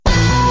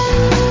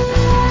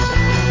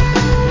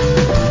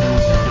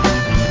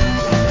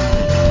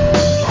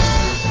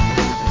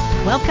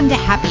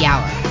Happy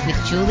Hour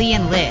with Julie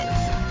and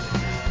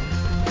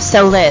Liz.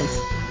 So Liz,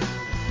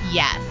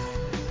 Yes.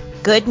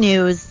 good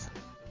news.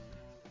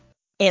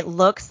 It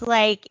looks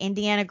like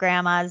Indiana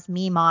Grandma's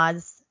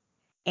Meemaws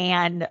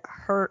and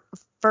her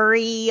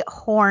furry,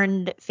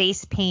 horned,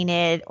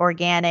 face-painted,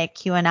 organic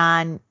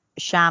QAnon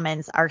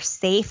shamans are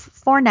safe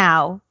for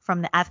now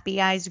from the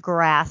FBI's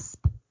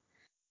grasp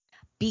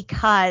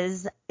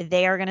because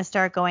they are going to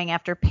start going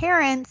after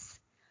parents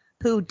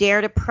who dare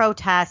to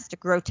protest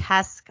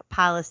grotesque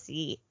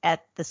policy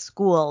at the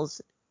schools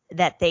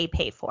that they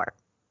pay for.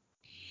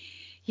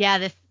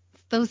 Yeah,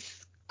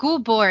 those school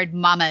board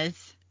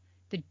mamas,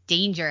 they're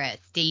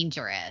dangerous.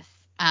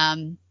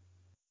 That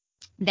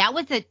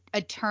was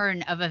a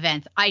turn of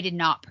events I did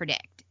not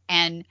predict.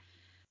 And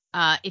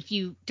if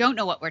you don't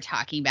know what we're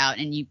talking about,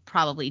 and you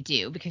probably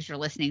do because you're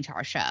listening to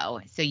our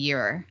show, so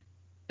you're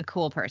a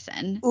cool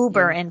person.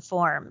 Uber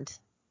informed.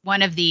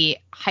 One of the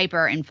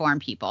hyper informed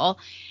people.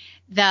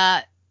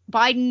 The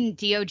Biden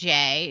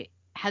DOJ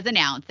has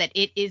announced that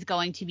it is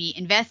going to be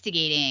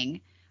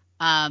investigating,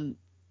 I'm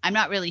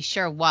not really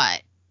sure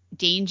what,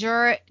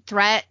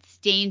 threats,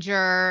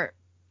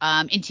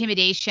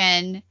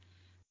 intimidation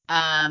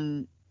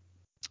from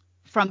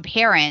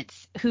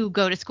parents who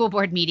go to school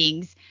board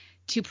meetings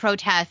to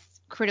protest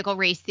critical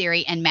race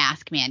theory and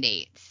mask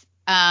mandates.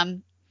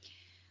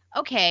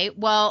 Okay,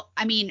 well,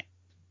 I mean,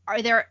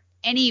 are there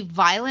any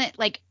violent,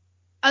 like,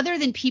 other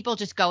than people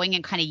just going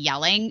and kind of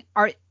yelling,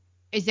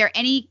 is there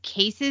any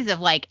cases of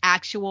like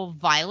actual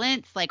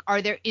violence? Like,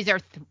 is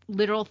there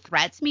literal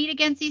threats made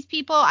against these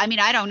people? I mean,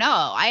 I don't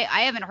know.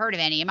 I haven't heard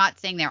of any. I'm not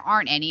saying there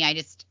aren't any. I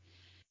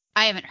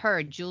haven't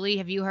heard. Julie,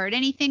 have you heard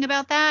anything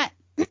about that?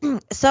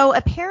 So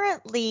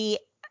apparently,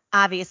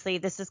 obviously,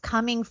 this is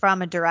coming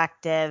from a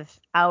directive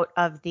out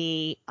of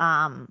the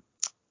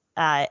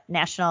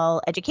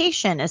National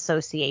Education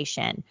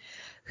Association,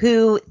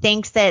 who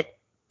thinks that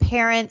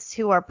parents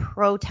who are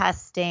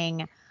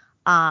protesting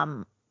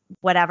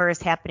whatever is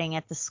happening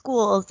at the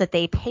schools that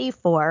they pay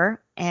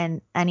for,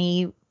 and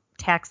any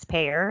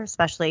taxpayer,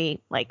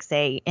 especially like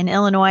say in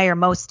Illinois or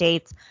most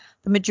states,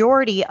 the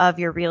majority of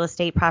your real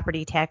estate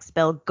property tax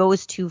bill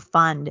goes to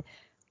fund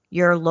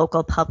your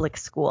local public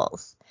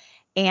schools.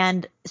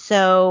 And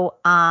so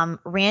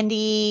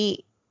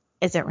Randi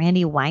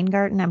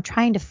Weingarten? I'm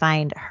trying to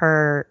find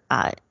her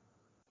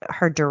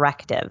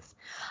directive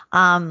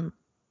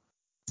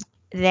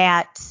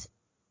that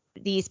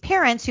these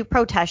parents who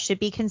protest should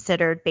be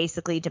considered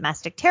basically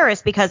domestic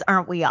terrorists, because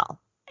aren't we all?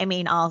 I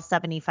mean, all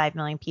 75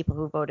 million people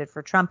who voted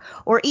for Trump,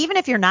 or even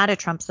if you're not a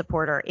Trump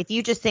supporter, if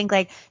you just think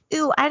like,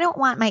 ooh, I don't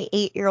want my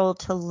 8-year-old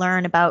to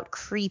learn about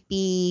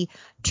creepy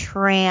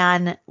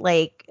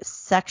like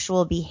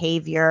sexual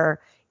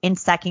behavior in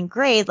second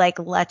grade, like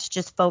let's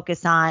just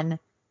focus on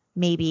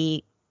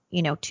maybe,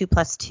 2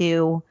 +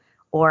 2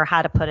 or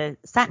how to put a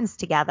sentence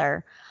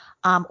together.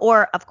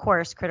 Or, of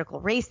course,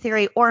 critical race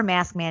theory or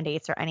mask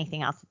mandates or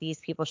anything else. These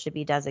people should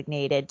be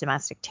designated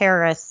domestic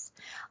terrorists.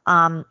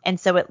 And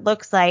so it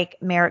looks like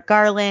Merrick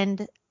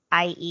Garland,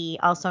 i.e.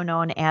 also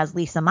known as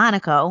Lisa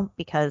Monaco,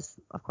 because,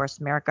 of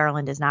course, Merrick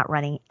Garland is not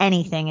running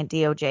anything at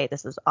DOJ.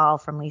 This is all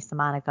from Lisa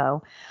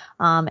Monaco.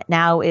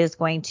 Now is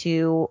going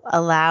to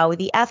allow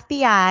the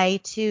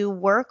FBI to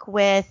work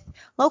with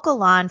local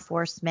law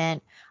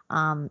enforcement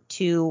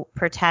to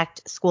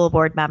protect school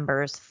board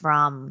members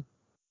from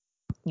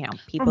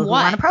people who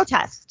want to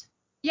protest.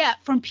 Yeah,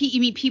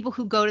 you mean people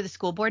who go to the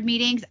school board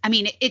meetings? I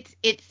mean,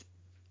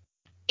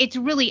 it's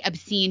really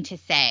obscene to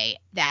say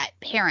that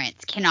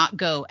parents cannot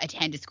go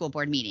attend a school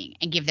board meeting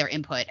and give their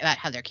input about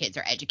how their kids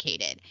are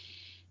educated.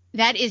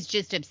 That is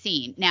just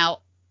obscene.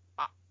 Now,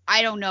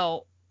 I don't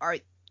know, are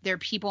there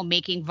people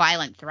making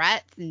violent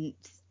threats and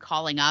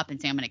calling up and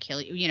saying, I'm going to kill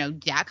you,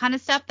 that kind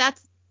of stuff?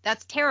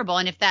 That's terrible.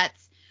 And if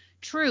that's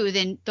true,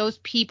 then those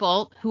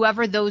people,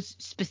 whoever those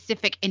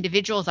specific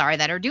individuals are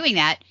that are doing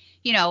that,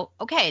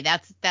 okay,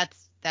 that's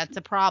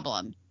a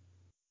problem.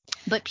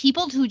 But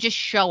people who just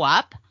show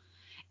up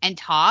and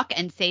talk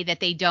and say that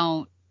they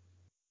don't,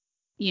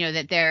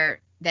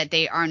 that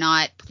they are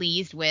not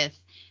pleased with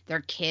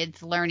their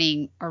kids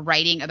learning or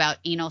writing about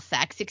anal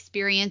sex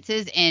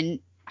experiences in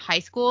high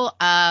school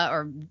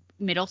or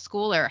middle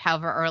school, or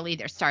however early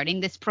they're starting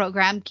this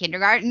program,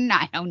 kindergarten,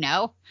 I don't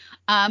know.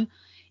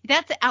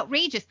 That's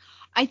outrageous.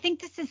 I think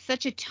this is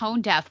such a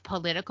tone deaf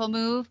political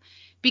move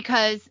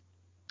because,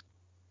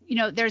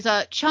 there's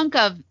a chunk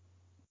of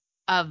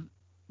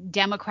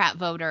Democrat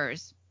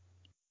voters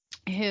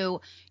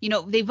who,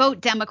 they vote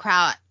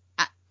Democrat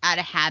out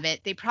of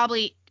habit. They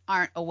probably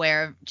aren't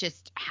aware of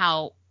just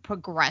how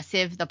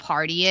progressive the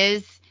party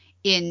is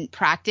in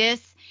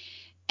practice.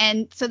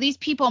 And so these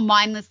people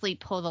mindlessly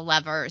pull the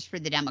levers for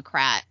the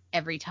Democrat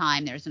every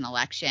time there's an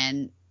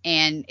election.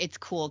 And it's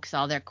cool because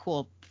all their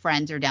cool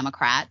friends are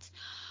Democrats.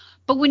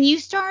 But when you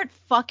start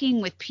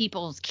fucking with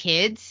people's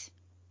kids,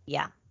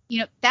 yeah,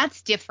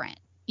 that's different.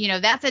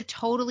 That's a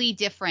totally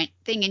different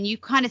thing. And you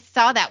kind of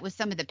saw that with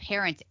some of the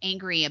parents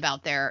angry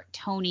about their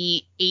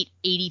Tony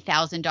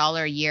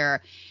 $80,000 a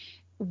year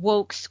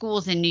woke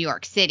schools in New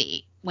York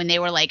City. when they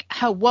were like,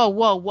 oh, whoa,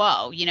 whoa,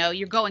 whoa,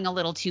 you're going a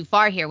little too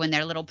far here, when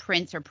their little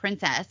prince or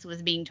princess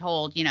was being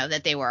told,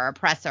 that they were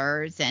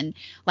oppressors and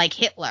like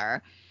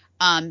Hitler,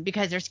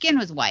 because their skin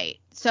was white.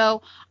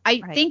 So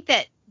I think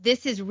that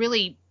this is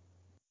really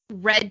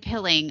red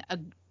pilling a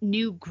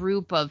new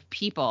group of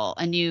people,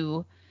 a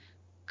new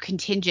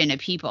contingent of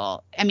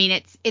people. I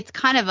mean, it's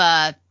kind of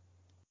a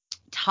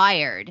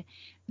tired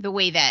the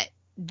way that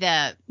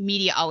the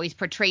media always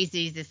portrays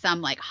these as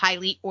some like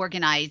highly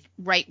organized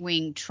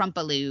right-wing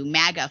Trumpaloo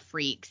MAGA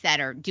freaks that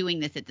are doing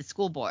this at the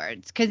school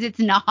boards, because it's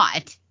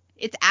not.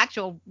 It's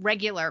actual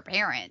regular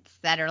parents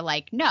that are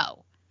like,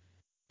 no.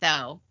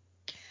 So.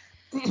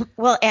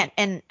 Well,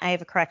 and I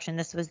have a correction.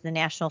 This was the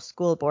National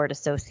School Board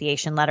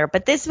Association letter,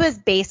 but this was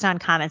based on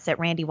comments that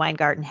Randi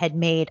Weingarten had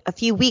made a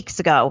few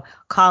weeks ago,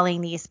 calling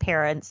these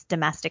parents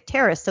domestic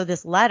terrorists. So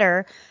this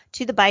letter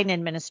to the Biden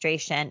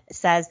administration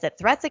says that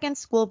threats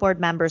against school board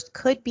members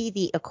could be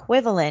the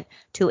equivalent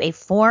to a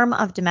form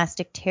of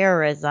domestic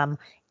terrorism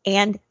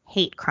and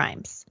hate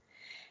crimes.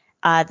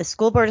 The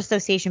School Board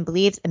Association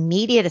believes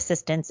immediate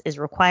assistance is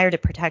required to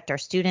protect our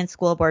students,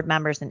 school board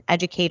members, and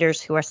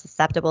educators who are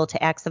susceptible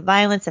to acts of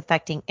violence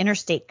affecting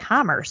interstate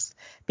commerce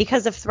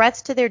because of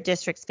threats to their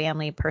district's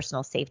family,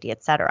 personal safety,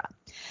 etc.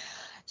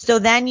 So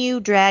then you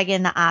drag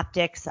in the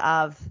optics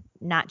of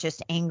not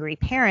just angry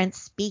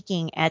parents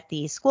speaking at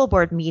the school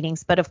board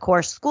meetings, but of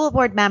course, school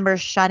board members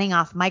shutting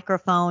off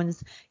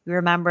microphones. You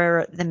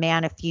remember the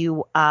man a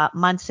few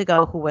months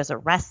ago who was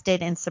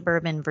arrested in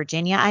suburban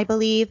Virginia, I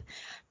believe,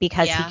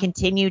 because he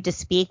continued to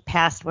speak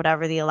past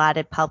whatever the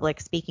allotted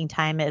public speaking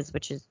time is,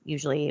 which is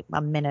usually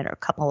a minute or a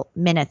couple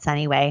minutes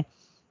anyway.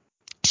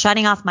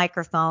 Shutting off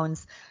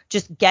microphones,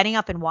 just getting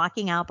up and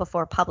walking out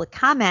before public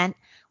comment,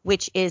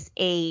 which is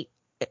a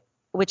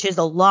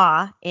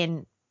law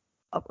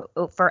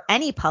for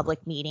any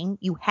public meeting.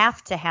 You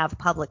have to have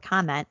public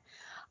comment.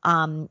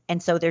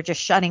 And so they're just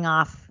shutting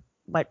off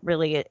what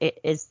really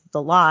is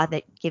the law,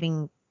 that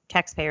giving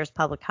taxpayers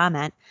public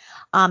comment.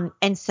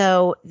 And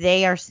so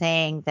they are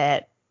saying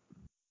that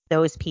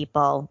those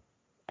people,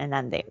 and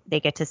then they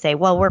get to say,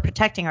 well, we're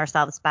protecting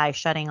ourselves by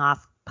shutting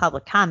off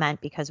public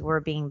comment because we're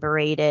being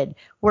berated.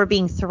 We're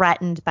being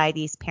threatened by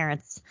these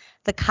parents.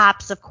 The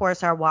cops, of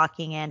course, are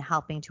walking in,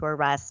 helping to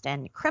arrest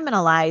and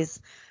criminalize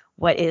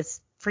what is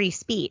free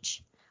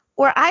speech.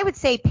 Or I would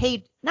say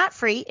paid, not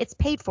free, it's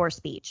paid for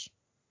speech.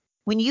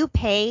 When you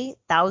pay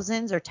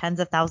thousands or tens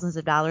of thousands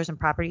of dollars in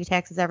property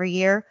taxes every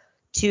year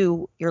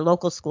to your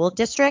local school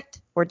district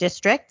or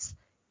districts,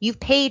 you've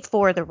paid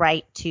for the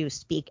right to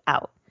speak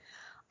out.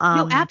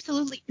 No,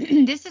 absolutely.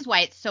 This is why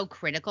it's so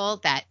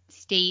critical that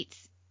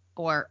states,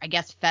 or I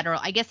guess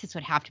this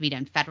would have to be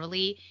done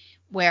federally,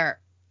 where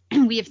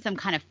we have some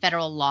kind of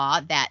federal law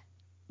that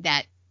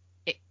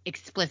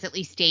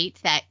explicitly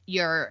states that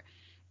your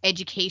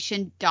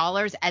education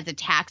dollars as a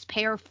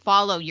taxpayer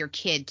follow your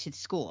kid to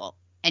school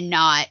and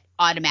not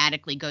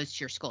automatically goes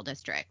to your school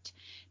district.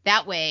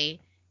 That way,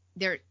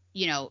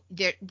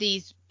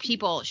 these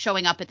people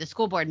showing up at the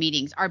school board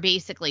meetings are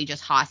basically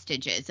just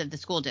hostages of the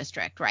school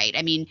district, right?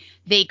 I mean,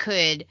 they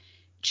could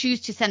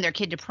choose to send their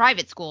kid to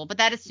private school, but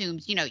that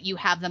assumes, you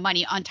have the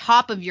money on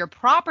top of your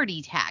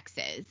property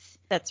taxes.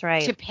 That's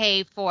right. To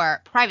pay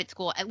for private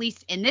school. At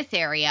least in this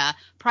area,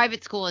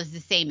 private school is the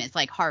same as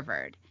like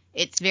Harvard.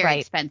 It's very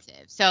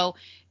expensive. So,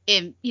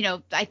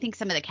 I think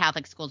some of the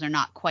Catholic schools are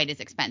not quite as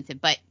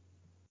expensive, but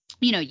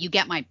you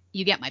get my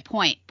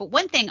point. But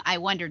one thing I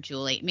wonder,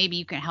 Julie, maybe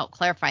you can help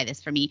clarify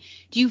this for me.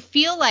 Do you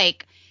feel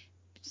like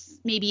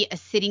maybe a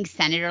sitting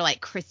senator like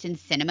Kristen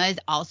Sinema is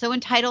also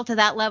entitled to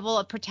that level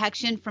of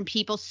protection from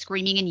people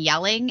screaming and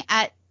yelling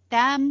at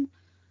them?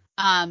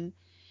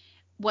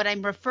 What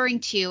I'm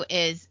referring to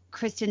is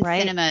Kristen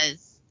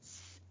Sinema's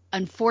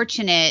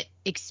unfortunate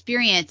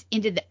experience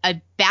into a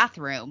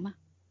bathroom.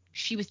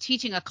 She was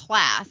teaching a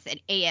class at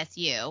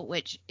ASU,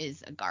 which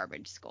is a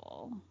garbage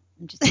school.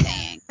 I'm just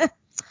saying.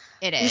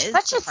 It is. You're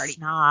such a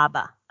snob.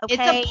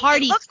 Okay? It's a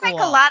party school. It looks like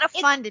a lot of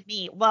fun to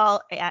me.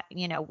 Well,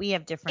 we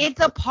have different. It's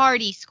a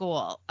party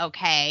school,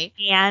 okay?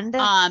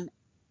 And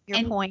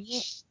your point.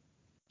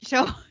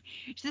 So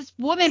this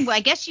woman,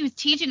 I guess she was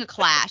teaching a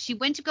class. She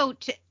went to go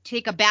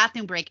take a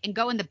bathroom break and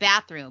go in the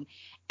bathroom,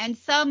 and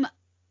some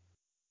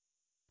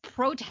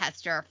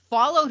protester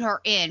followed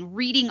her in,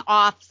 reading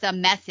off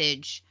some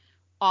message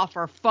off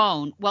her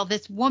phone while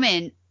this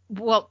woman,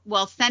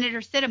 while Senator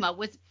Sinema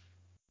was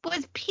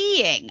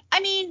peeing. I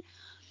mean,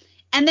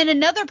 and then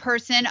another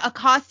person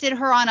accosted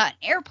her on an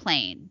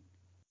airplane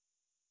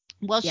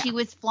while she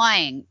was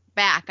flying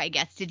back, I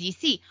guess, to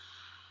DC.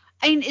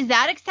 I mean, is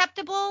that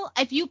acceptable?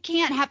 If you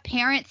can't have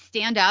parents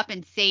stand up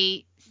and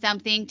say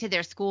something to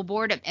their school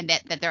board and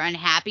that they're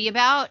unhappy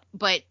about,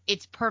 but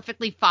it's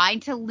perfectly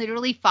fine to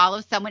literally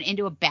follow someone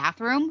into a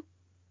bathroom?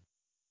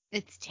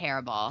 It's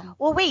terrible.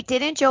 Well, wait,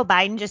 didn't Joe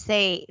Biden just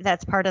say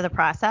that's part of the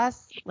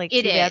process? Like,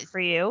 too bad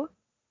for you?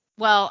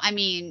 Well, I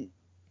mean,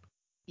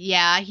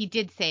 yeah, he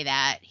did say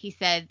that. He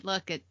said,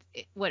 look,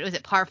 what was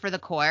it, par for the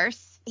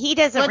course? He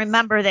doesn't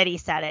remember that he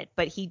said it,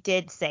 but he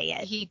did say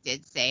it. He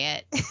did say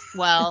it.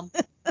 Well,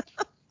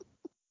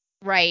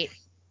 right.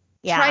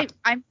 Yeah.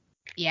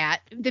 Yeah.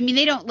 I mean,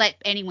 they don't let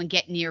anyone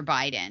get near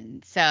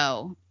Biden,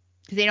 so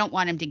because they don't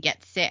want him to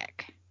get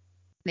sick.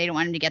 They don't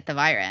want him to get the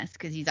virus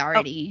because he's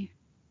already.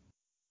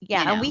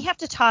 Yeah, and we have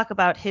to talk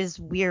about his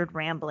weird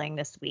rambling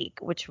this week,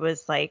 which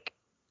was like,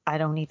 I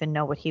don't even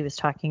know what he was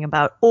talking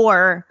about.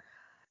 Or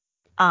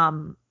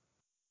all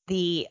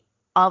the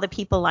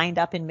people lined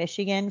up in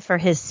Michigan for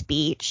his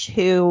speech,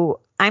 who,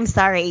 I'm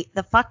sorry,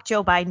 the fuck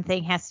Joe Biden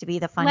thing has to be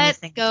the funniest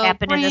thing that's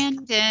happened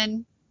in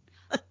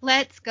this.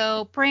 Let's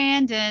go,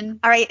 Brandon.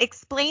 All right,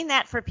 explain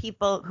that for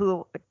people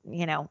who,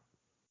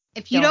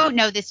 If you don't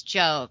know this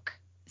joke,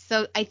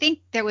 so I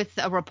think there was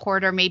a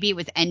reporter, maybe it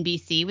was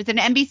NBC. Was it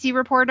an NBC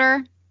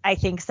reporter? I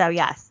think so,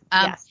 yes.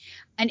 Yes.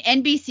 An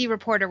NBC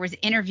reporter was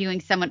interviewing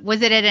someone.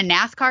 Was it at a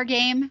NASCAR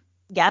game?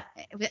 Yep.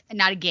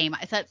 Not a game.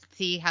 I thought,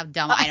 see how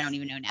dumb. I don't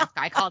even know NASCAR.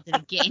 I called it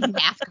a game,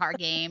 NASCAR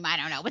game. I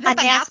don't know. Was it a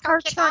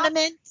NASCAR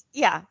tournament?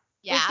 Yeah.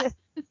 Yeah.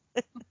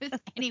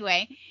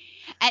 Anyway,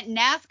 at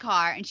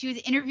NASCAR, and she was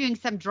interviewing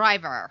some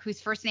driver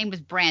whose first name was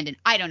Brandon.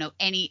 I don't know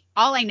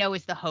all I know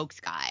is the hoax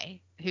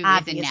guy who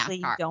obviously is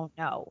in NASCAR. You don't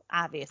know.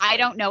 Obviously. I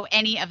don't know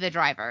any of the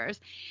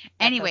drivers.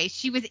 Anyway,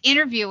 she was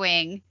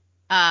interviewing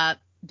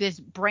this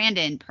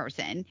Brandon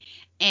person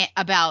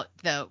about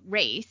the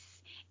race,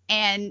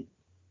 and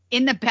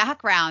in the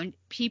background,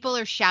 people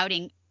are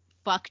shouting,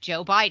 "Fuck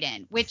Joe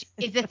Biden," which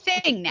is a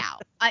thing now.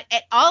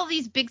 At all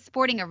these big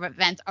sporting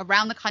events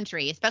around the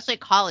country, especially at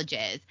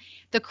colleges,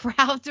 the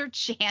crowds are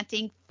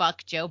chanting,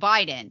 "Fuck Joe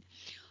Biden."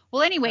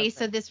 Well, anyway,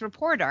 so this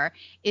reporter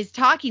is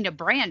talking to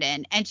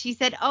Brandon, and she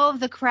said, "Oh,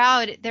 the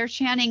crowd, they're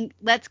chanting,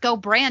 'Let's go,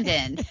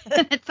 Brandon.'"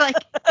 It's like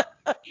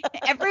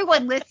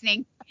everyone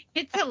listening.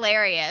 It's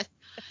hilarious.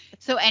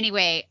 So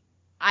anyway,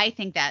 I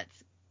think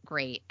that's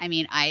great. I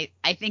mean, I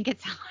think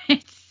it's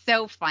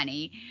so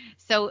funny.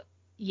 So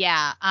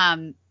yeah,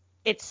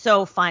 it's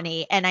so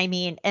funny. And I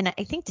mean, and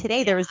I think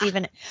today there was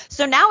even,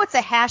 so now it's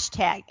a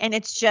hashtag, and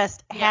it's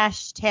just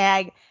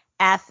hashtag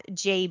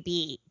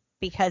FJB,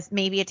 because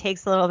maybe it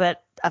takes a little bit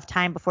of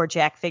time before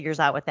Jack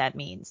figures out what that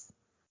means.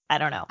 I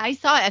don't know. I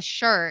saw a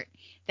shirt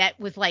that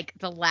was like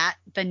the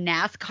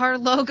NASCAR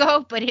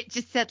logo, but it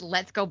just said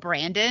 "Let's go,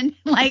 Brandon."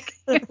 Like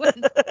it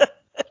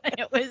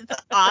was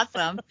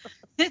awesome.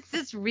 This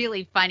is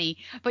really funny.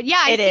 But yeah,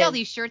 I see all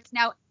these shirts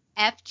now.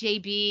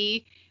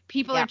 FJB.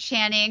 People are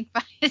chanting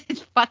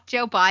 "Fuck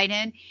Joe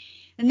Biden,"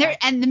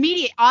 and the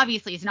media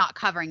obviously is not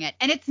covering it.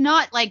 And it's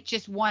not like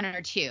just one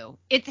or two.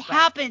 It's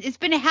happened. It's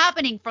been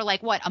happening for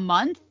like a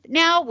month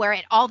now, where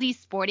at all these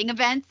sporting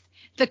events,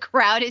 the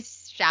crowd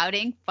is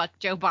shouting "Fuck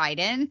Joe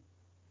Biden."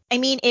 I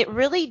mean, it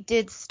really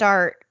did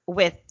start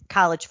with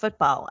college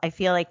football. I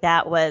feel like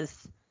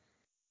that's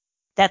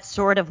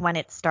sort of when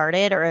it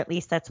started, or at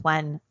least that's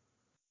when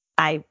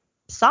I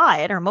saw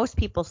it, or most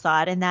people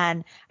saw it. And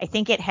then I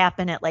think it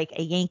happened at like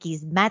a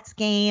Yankees Mets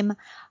game.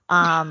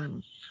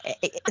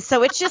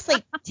 So it's just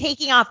like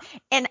taking off,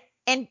 and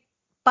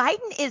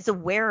Biden is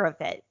aware of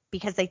it,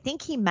 because I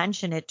think he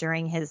mentioned it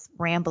during his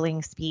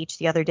rambling speech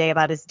the other day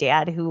about his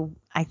dad, who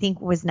I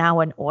think was now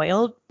an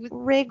oil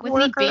rig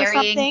worker or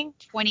something.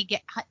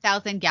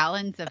 20,000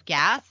 gallons of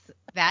gas,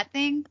 that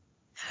thing.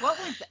 What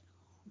was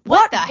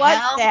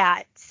hell?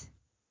 That?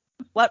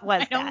 What was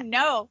that? I don't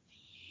know.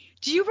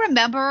 Do you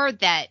remember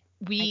that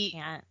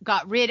we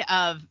got rid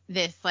of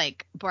this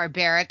like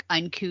barbaric,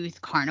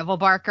 uncouth carnival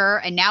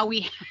barker, and now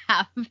we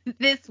have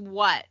this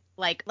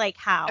like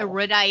how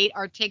erudite,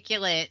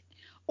 articulate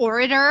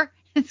orator?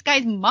 This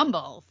guy's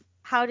mumbles.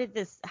 How did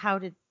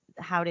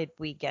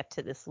we get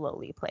to this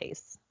lowly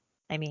place?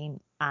 I mean,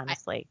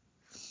 honestly,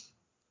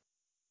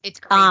 it's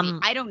crazy.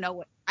 I don't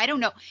know.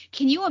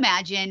 Can you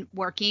imagine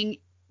working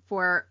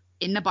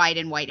in the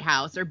Biden White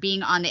House, or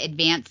being on the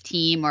advanced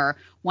team, or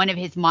one of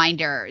his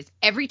minders?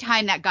 Every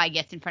time that guy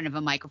gets in front of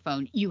a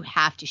microphone, you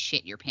have to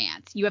shit your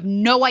pants. You have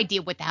no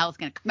idea what the hell is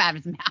going to come out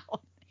of his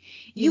mouth.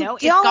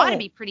 It's got to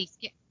be pretty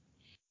scary.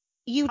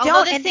 You don't.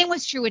 Although the same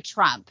was true with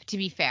Trump, to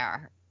be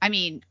fair. I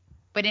mean,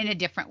 but in a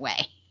different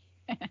way.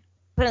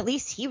 But at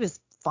least he was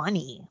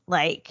funny.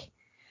 Like,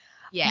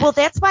 yeah. Well,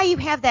 that's why you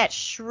have that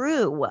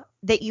shrew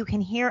that you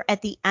can hear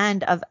at the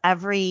end of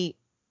every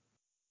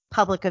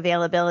public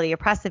availability or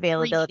press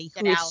availability,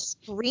 who is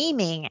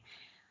screaming,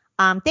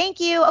 "Thank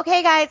you.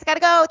 Okay, guys, gotta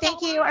go.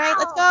 Thank you. All right,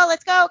 let's go.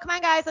 Let's go. Come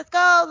on, guys. Let's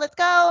go. Let's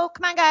go.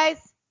 Come on, guys."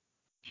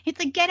 It's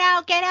like, get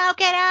out, get out,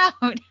 get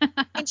out.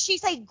 And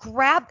she's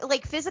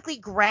like physically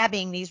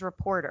grabbing these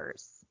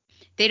reporters.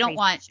 They don't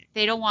want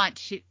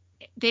to.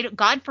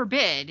 God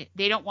forbid,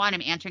 they don't want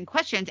him answering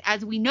questions,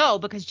 as we know,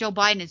 because Joe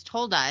Biden has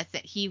told us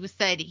that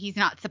said he's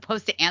not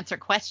supposed to answer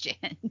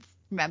questions.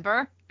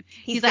 Remember?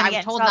 He's like, I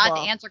was told not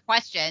to answer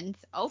questions.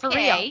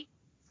 Okay.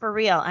 For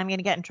real. I'm going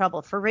to get in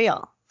trouble. For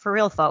real,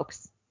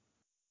 folks.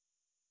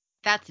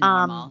 That's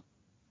normal.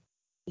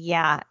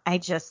 Yeah, I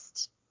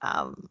just,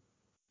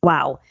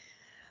 wow.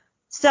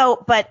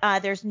 So, but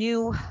there's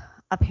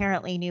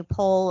apparently new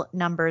poll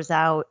numbers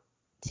out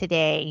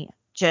today.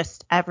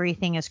 Just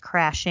everything is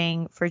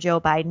crashing for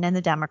Joe Biden and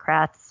the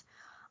Democrats.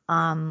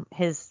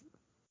 His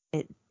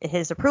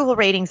approval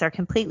ratings are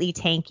completely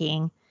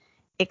tanking.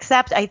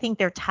 Except I think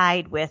they're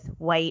tied with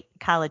white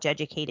college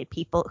educated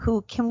people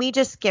who, can we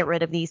just get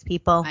rid of these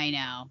people? I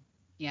know.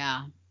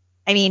 Yeah.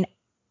 I mean,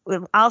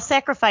 I'll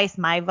sacrifice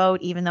my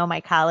vote even though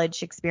my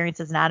college experience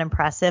is not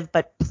impressive,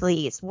 but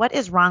please, what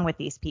is wrong with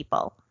these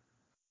people?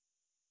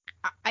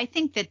 I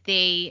think that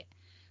they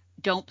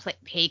don't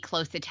pay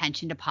close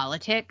attention to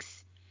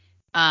politics,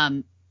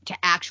 to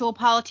actual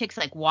politics,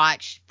 like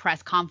watch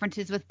press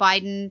conferences with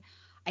Biden.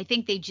 I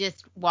think they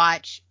just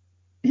watch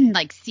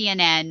like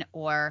CNN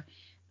or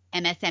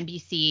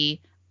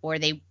MSNBC, or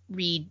they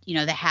read,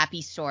 the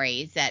happy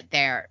stories that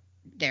they're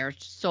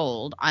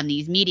sold on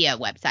these media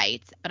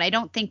websites. But I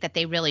don't think that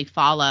they really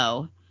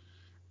follow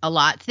a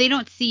lot. So they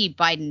don't see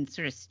Biden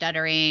sort of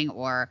stuttering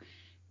or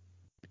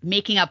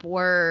making up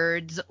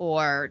words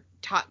or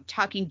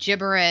talking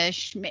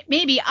gibberish.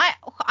 Maybe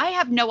I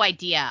have no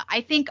idea. I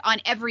think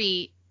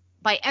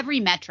by every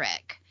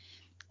metric,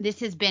 this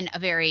has been a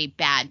very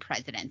bad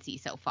presidency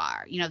so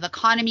far. The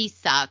economy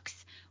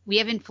sucks. We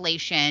have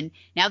inflation.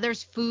 Now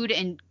there's food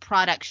and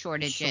product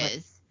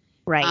shortages.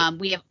 Right.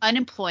 We have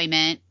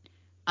unemployment.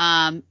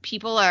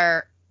 People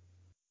are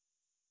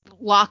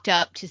locked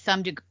up to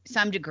some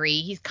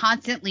degree. He's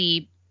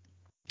constantly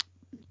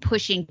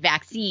pushing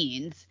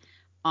vaccines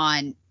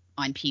on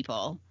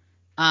people.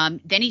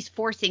 Then he's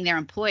forcing their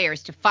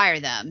employers to fire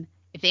them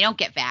if they don't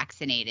get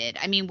vaccinated.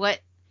 I mean,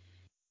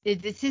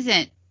 this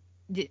isn't.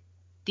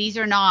 These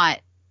are not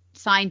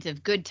signs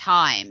of good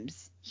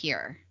times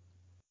here.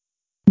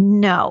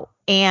 No.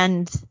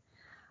 And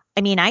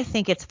I mean, I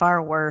think it's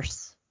far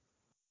worse.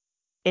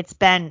 It's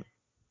been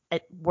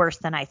worse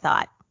than I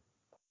thought.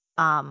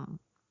 And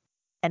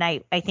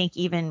I think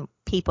even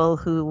people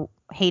who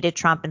hated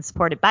Trump and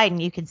supported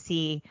Biden, you can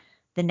see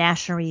the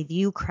National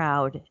Review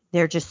crowd.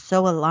 They're just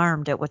so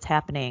alarmed at what's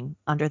happening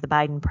under the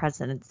Biden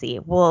presidency.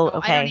 Well,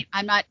 okay.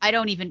 I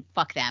don't even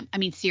fuck them. I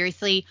mean,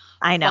 seriously,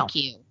 I know. Fuck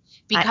you.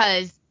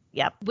 Because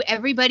yep.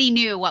 Everybody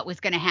knew what was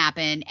going to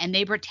happen, and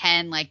they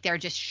pretend like they're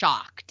just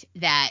shocked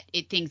that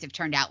things have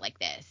turned out like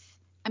this.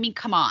 I mean,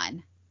 come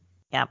on.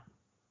 Yep.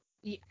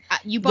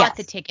 You bought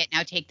the ticket.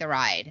 Now take the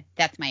ride.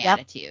 That's my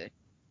attitude.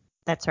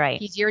 That's right.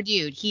 He's your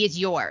dude. He is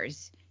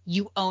yours.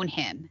 You own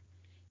him.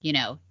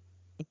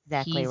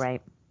 Exactly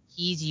right.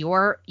 He's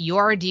your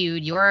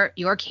dude.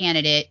 Your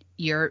candidate.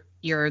 Your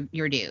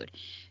dude.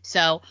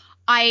 So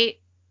I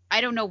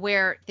don't know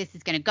where this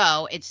is going to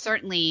go. It's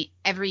certainly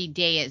every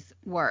day is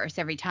worse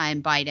every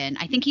time Biden.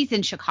 I think he's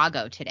in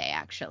Chicago today,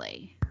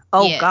 actually.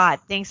 Oh, God.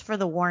 Thanks for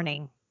the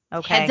warning.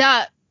 Okay.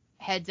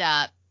 Heads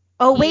up.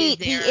 Oh,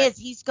 wait. He is.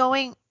 He's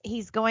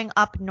going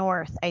up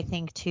north, I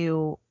think,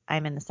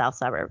 I'm in the south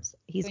suburbs.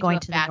 He's going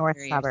to the north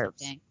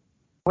suburbs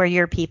where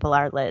your people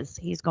are, Liz.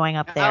 He's going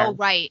up there. Oh,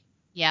 right.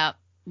 Yeah.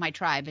 My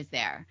tribe is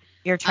there.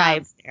 Your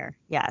tribe's there.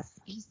 Yes.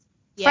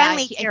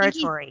 Friendly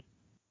territory.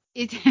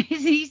 Is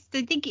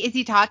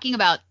he talking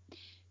about?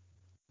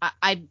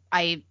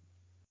 I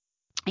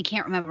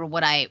can't remember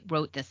what I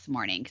wrote this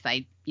morning because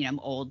I'm an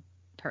old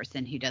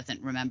person who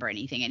doesn't remember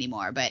anything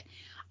anymore. But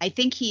I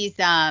think he's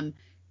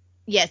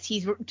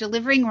he's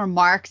delivering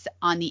remarks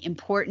on the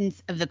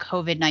importance of the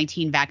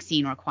COVID-19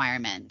 vaccine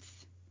requirements.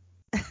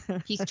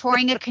 He's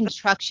touring a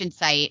construction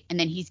site, and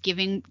then he's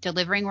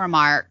delivering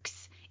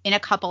remarks in a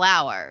couple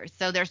hours.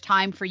 So there's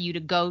time for you to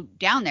go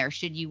down there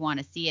should you want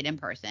to see it in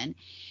person.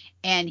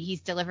 And he's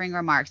delivering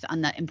remarks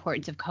on the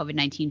importance of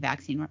COVID-19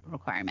 vaccine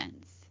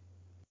requirements.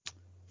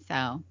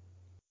 So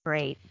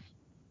great.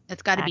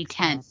 That's got to be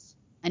tense.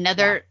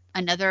 Another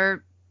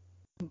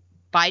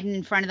Biden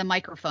in front of the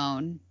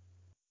microphone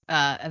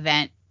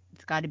event.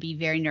 It's got to be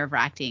very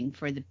nerve-wracking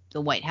for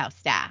the White House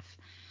staff.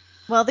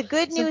 Well, the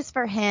good news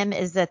for him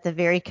is that the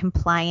very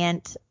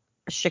compliant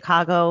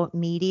Chicago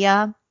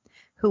media,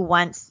 who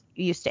once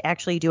used to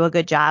actually do a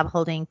good job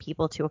holding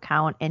people to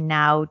account and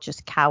now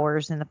just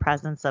cowers in the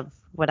presence of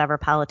whatever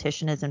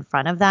politician is in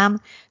front of them.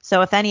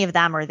 So if any of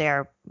them are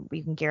there,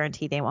 we can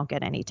guarantee they won't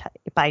get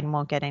Biden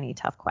won't get any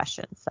tough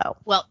questions. So,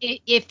 well,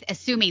 if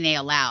assuming they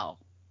allow,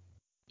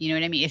 you know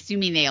what I mean?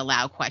 Assuming they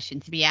allow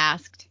questions to be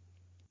asked.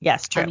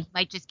 Yes, true. He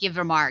might just give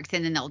remarks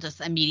and then they'll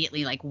just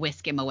immediately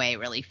whisk him away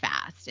really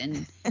fast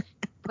and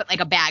put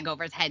a bag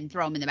over his head and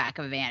throw him in the back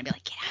of a van and be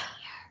like, get out of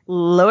here.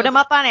 Load him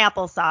up on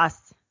applesauce.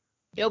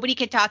 Nobody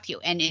could talk to you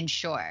and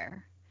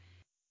ensure.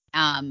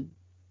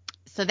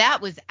 So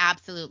that was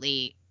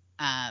absolutely,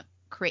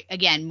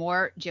 again,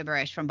 more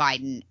gibberish from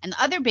Biden. And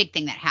the other big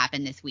thing that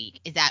happened this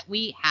week is that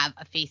we have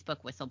a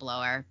Facebook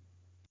whistleblower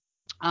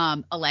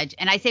alleged,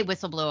 and I say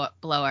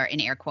whistleblower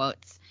in air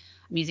quotes.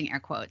 I'm using air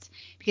quotes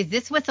because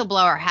this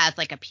whistleblower has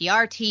a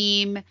PR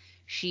team.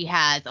 She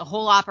has a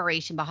whole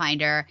operation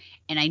behind her.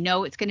 And I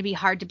know it's going to be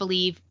hard to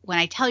believe when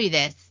I tell you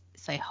this.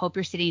 So I hope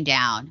you're sitting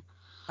down.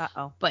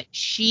 Uh-oh. But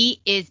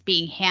she is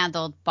being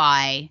handled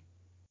by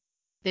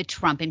the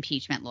Trump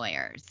impeachment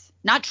lawyers,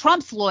 not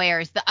Trump's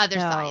lawyers, the other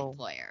side's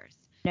lawyers.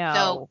 No.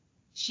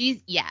 So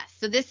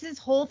so this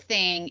whole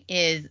thing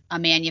is a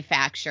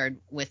manufactured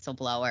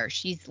whistleblower.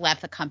 She's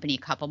left the company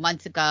a couple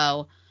months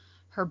ago.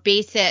 Her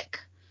basic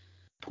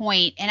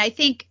point, and I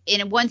think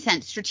in one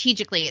sense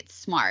strategically it's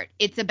smart.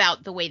 It's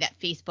about the way that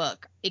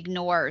Facebook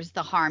ignores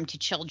the harm to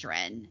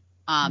children,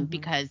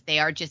 because they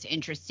are just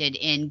interested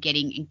in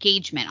getting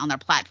engagement on their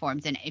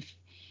platforms. And if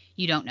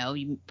you don't know,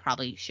 you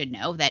probably should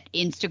know that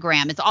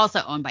Instagram is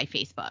also owned by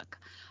Facebook.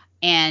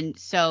 And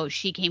so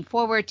she came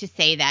forward to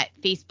say that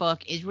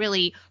Facebook is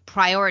really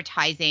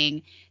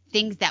prioritizing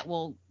things that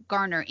will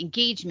garner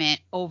engagement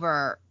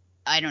over,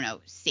 I don't know,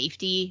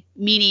 safety,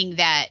 meaning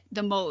that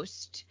the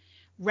most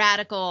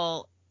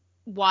radical,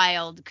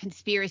 wild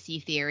conspiracy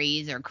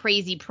theories or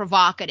crazy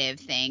provocative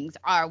things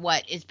are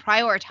what is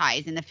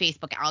prioritized in the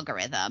Facebook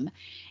algorithm.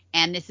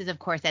 And this is, of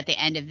course, at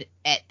the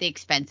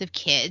expense of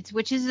kids,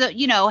 which is,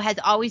 has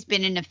always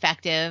been an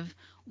effective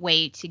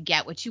way to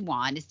get what you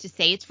want, is to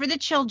say it's for the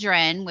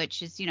children,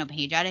 which is,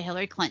 page out of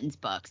Hillary Clinton's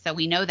book. So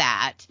we know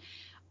that.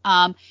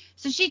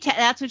 So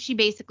that's what she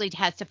basically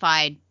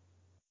testified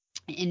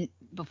in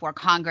before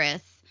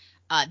Congress.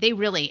 They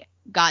really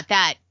got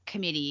that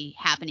committee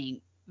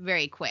happening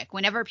very quick.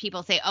 Whenever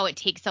people say, "Oh, it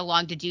takes so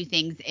long to do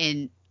things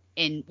in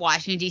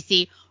Washington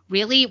D.C.,"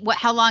 really,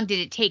 how long did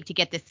it take to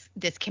get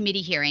this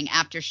committee hearing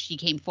after she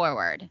came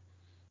forward?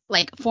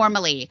 Like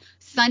formally,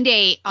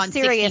 Sunday on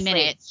Seriously. 60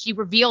 Minutes, she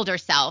revealed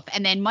herself,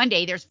 and then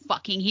Monday there's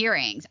fucking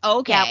hearings.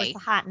 Okay, yeah, it was a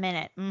hot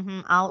minute.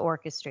 All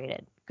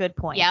orchestrated. Good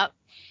point. Yep.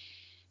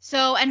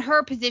 So, and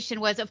her position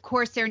was, of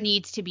course, there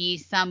needs to be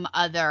some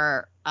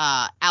other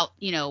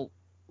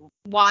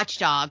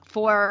watchdog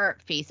for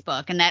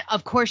Facebook, and that,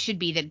 of course, should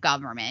be the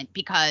government,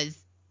 because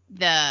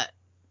the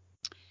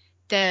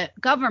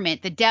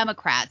government, the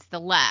Democrats, the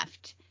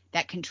left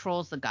that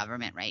controls the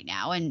government right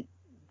now, and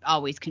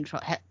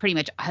pretty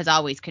much has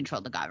always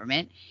controlled the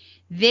government,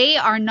 they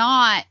are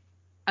not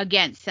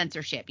against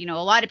censorship. A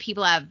lot of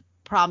people have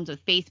problems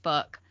with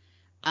Facebook.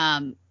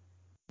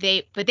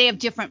 But they have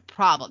different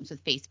problems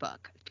with Facebook.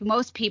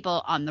 Most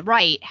people on the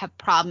right have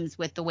problems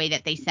with the way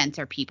that they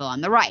censor people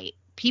on the right.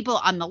 People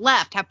on the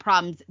left have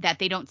problems that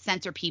they don't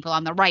censor people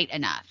on the right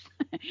enough.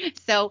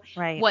 So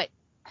what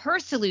her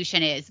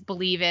solution is,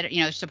 believe it,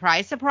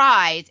 surprise,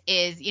 surprise,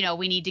 is,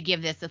 we need to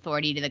give this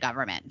authority to the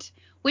government,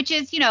 which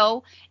is,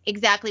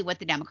 exactly what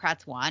the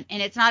Democrats want.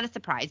 And it's not a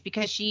surprise,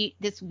 because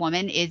this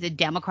woman is a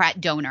Democrat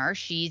donor.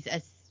 She's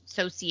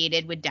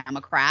associated with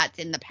Democrats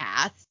in the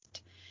past.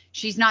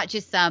 She's not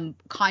just some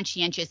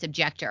conscientious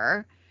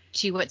objector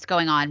to what's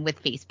going on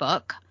with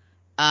Facebook,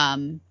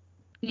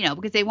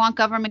 because they want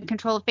government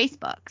control of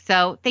Facebook.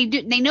 So they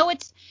know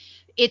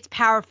it's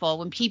powerful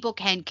when people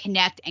can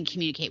connect and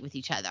communicate with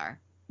each other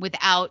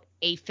without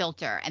a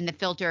filter. And the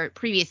filter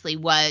previously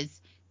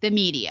was the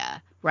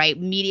media, right?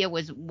 Media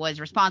was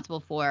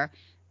responsible for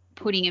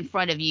putting in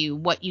front of you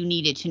what you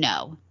needed to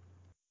know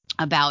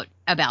about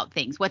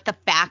things, what the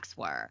facts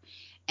were.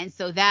 And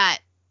so that,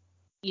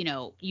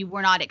 you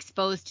were not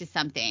exposed to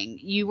something.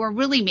 You were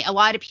really, a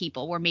lot of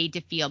people were made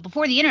to feel,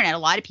 before the internet, a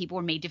lot of people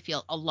were made to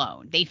feel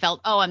alone. They felt,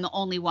 oh, I'm the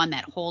only one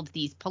that holds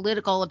these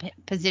political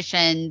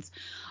positions.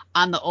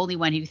 I'm the only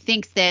one who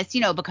thinks this,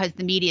 because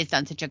the media has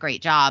done such a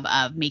great job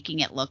of making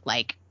it look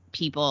like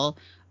people,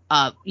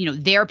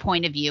 their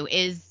point of view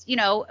is,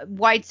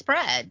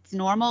 widespread. It's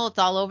normal. It's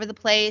all over the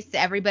place.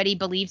 Everybody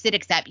believes it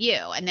except you.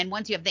 And then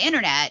once you have the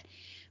internet,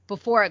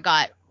 before it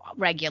got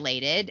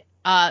regulated,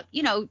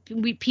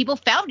 people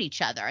found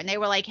each other, and they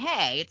were like,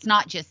 hey, it's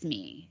not just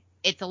me,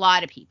 it's a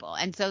lot of people.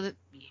 And so,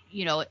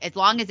 as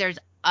long as there's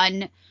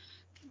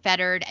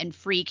unfettered and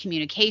free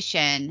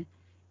communication,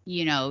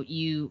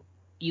 you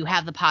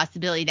have the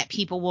possibility that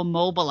people will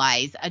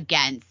mobilize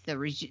against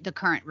the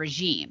current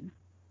regime.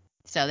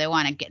 So they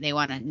want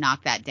to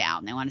knock that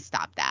down. They want to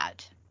stop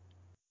that.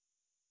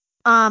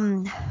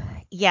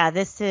 Yeah,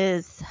 this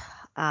is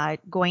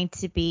going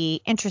to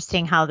be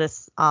interesting how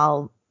this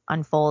all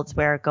unfolds,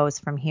 where it goes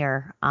from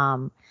here.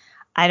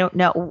 I don't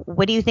know.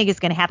 What do you think is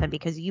going to happen?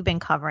 Because you've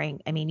been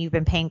you've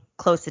been paying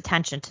close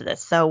attention to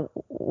this. So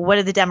what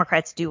do the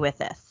Democrats do with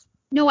this?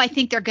 No, I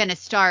think they're going to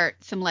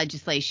start some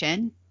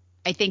legislation.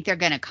 I think they're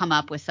going to come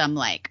up with some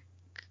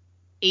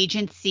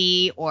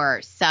agency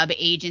or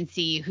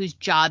sub-agency whose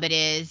job it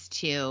is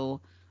to,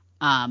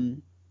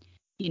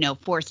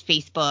 force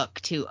Facebook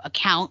to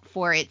account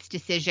for its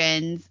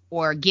decisions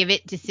or give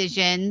it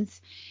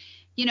decisions.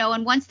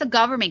 And once the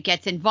government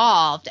gets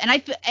involved, and I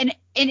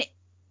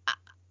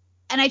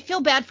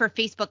feel bad for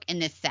Facebook in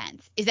this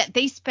sense, is that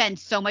they spend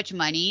so much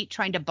money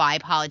trying to buy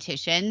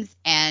politicians,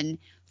 and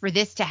for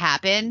this to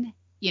happen,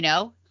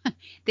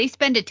 they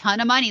spend a ton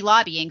of money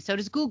lobbying. So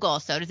does Google,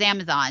 so does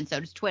Amazon,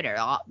 so does Twitter.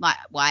 Well,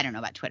 I don't know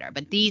about Twitter,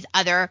 but these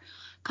other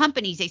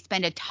companies, they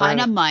spend a ton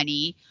of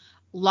money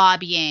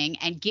lobbying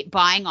and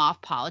buying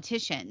off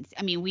politicians.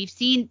 I mean, we've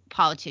seen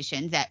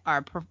politicians that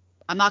are,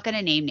 I'm not going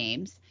to name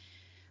names,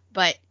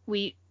 but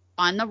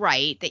on the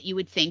right, that you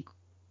would think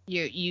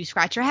you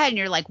scratch your head and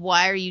you're like,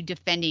 why are you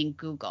defending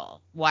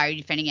Google? Why are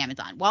you defending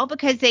Amazon? Well,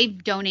 because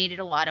they've donated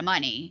a lot of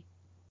money.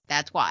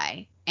 That's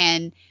why.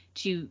 And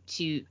to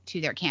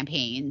their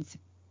campaigns.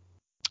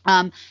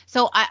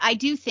 So I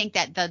do think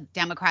that the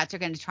Democrats are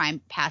going to try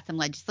and pass some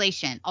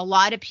legislation. A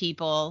lot of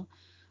people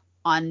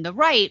on the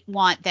right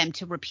want them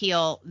to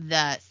repeal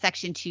the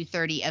Section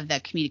 230 of the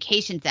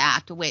Communications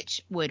Act,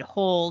 which would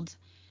hold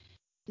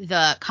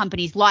the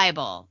companies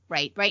liable,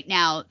 right? Right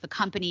now, the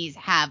companies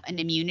have an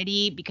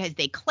immunity because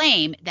they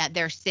claim that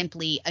they're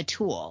simply a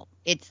tool.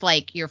 It's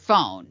like your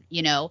phone,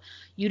 you don't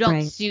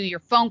Right. sue your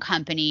phone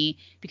company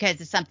because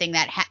it's something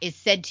that is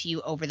said to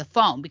you over the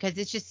phone, because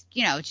it's just,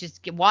 it's just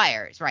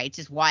wires, right? It's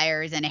just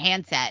wires and a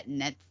handset,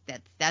 and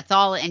that's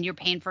all, and you're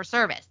paying for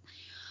service.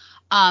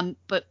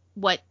 But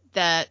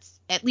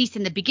at least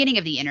in the beginning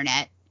of the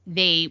internet,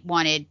 they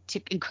wanted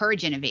to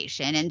encourage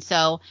innovation. And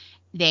so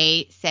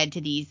they said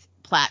to these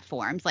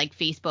platforms like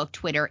Facebook,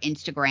 Twitter,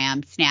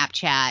 Instagram,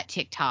 Snapchat,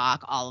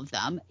 TikTok, all of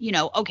them,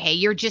 okay,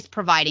 you're just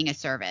providing a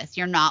service.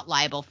 You're not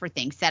liable for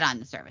things said on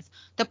the service.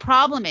 The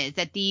problem is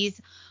that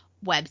these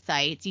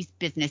websites, these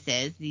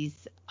businesses,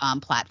 these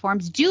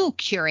platforms do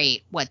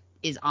curate what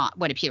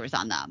appears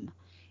on them.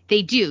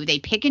 They do. They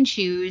pick and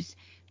choose.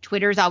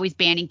 Twitter's always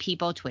banning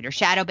people. Twitter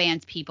shadow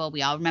bans people.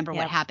 We all remember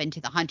what happened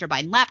to the Hunter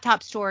Biden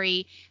laptop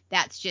story.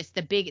 That's just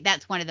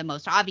that's one of the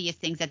most obvious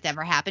things that's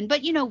ever happened.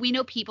 But, we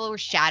know people who are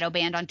shadow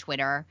banned on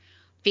Twitter.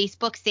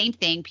 Facebook, same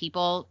thing.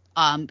 People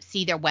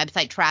see their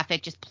website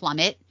traffic just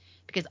plummet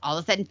because all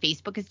of a sudden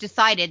Facebook has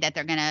decided that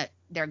they're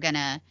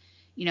gonna,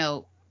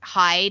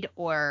 hide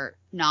or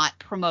not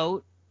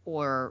promote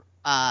or,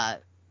 not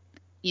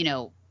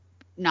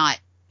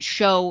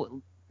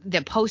show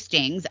the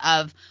postings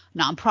of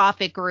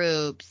nonprofit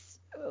groups,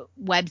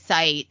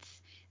 websites.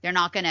 They're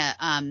not going to,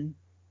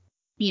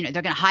 they're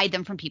going to hide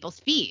them from people's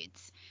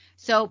feeds.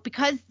 So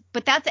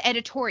but that's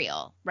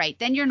editorial, right?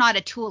 Then you're not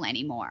a tool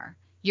anymore.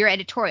 You're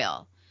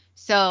editorial.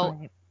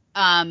 So,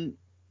 Right.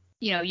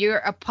 You're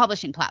a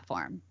publishing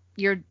platform.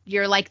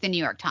 You're like the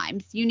New York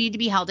Times. You need to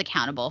be held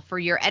accountable for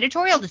your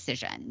editorial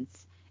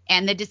decisions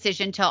and the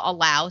decision to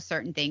allow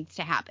certain things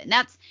to happen.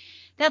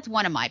 That's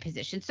one of my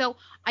positions. So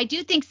I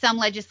do think some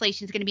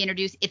legislation is going to be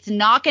introduced. It's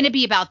not going to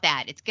be about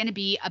that. It's going to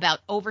be about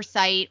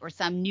oversight or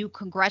some new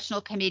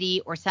congressional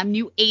committee or some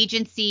new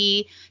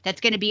agency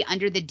that's going to be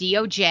under the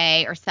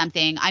DOJ or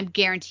something. I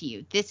guarantee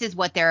you this is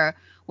what they're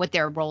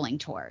rolling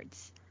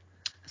towards.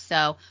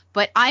 So,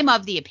 but I'm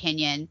of the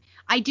opinion,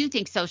 I do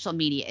think social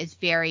media is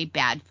very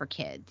bad for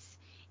kids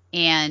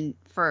and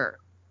for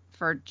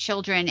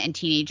children and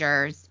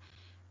teenagers.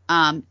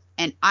 And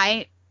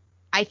I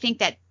think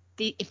that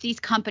if these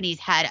companies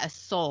had a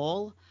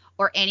soul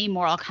or any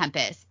moral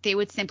compass, they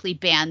would simply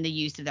ban the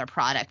use of their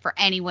product for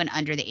anyone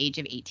under the age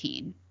of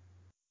 18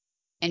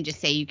 and just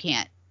say you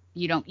can't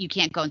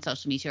go on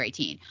social media till you're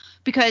 18.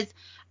 Because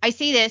I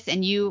say this,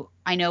 and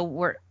I know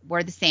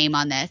we're the same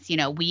on this.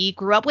 We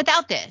grew up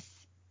without this.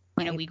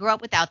 Right. We grew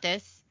up without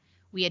this.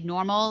 We had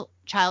normal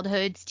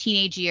childhoods,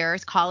 teenage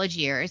years, college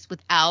years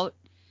without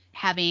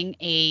having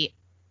a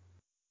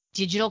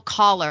digital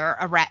collar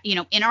around,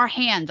 in our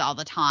hands all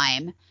the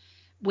time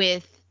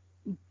with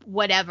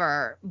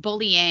whatever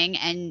bullying.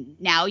 And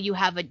now you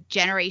have a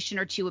generation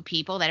or two of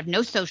people that have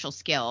no social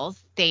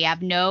skills. They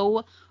don't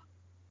know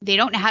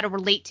how to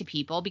relate to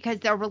people because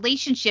their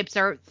relationships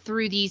are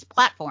through these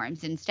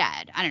platforms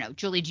instead. I don't know.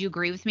 Julie, do you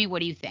agree with me? What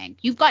do you think?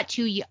 You've got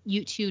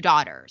two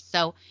daughters.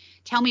 So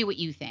tell me what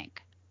you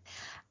think.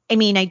 I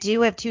mean, I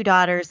do have two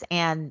daughters,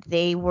 and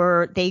they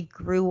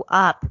grew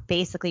up,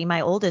 basically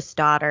my oldest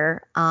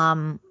daughter,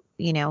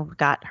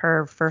 got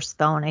her first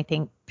phone. I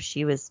think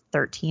she was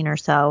 13 or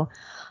so.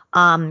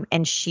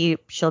 And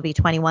she'll be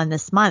 21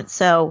 this month.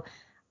 So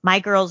my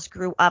girls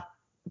grew up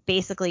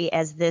basically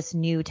as this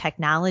new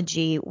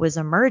technology was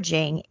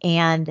emerging.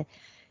 And,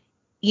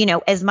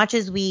 as much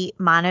as we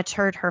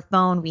monitored her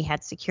phone, we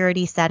had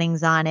security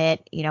settings on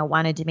it,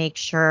 wanted to make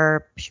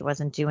sure she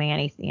wasn't doing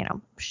anything,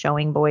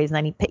 showing boys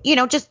any,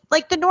 just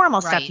like the normal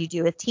stuff you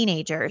do with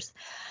teenagers.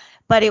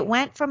 But it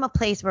went from a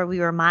place where we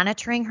were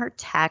monitoring her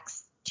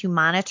texts to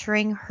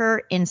monitoring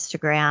her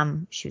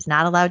Instagram. She was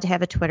not allowed to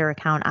have a Twitter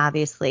account,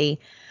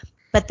 obviously.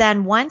 But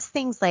then once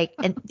things like,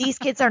 and these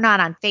kids are not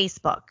on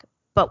Facebook,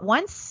 but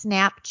once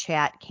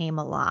Snapchat came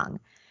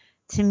along,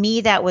 to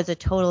me, that was a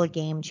total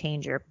game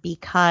changer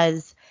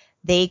because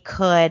they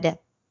could,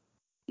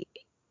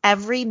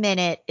 every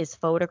minute is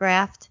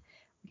photographed.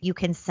 You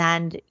can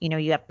send,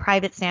 you have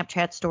private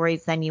Snapchat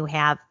stories, then you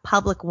have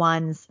public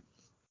ones.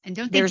 And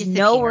don't they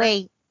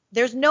disappear?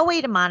 There's no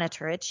way to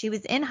monitor it. She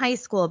was in high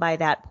school by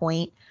that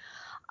point.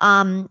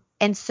 And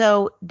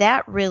so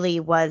that really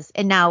was,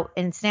 and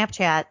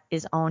Snapchat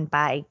is owned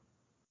by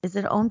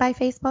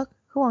Facebook?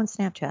 Who owns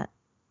Snapchat?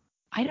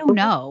 I don't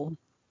know.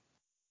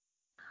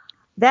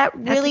 That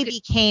really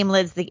became,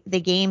 Liz,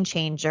 the game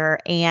changer.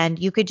 And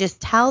you could just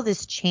tell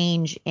this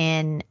change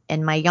in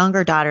my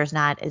younger daughter's,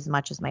 not as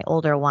much as my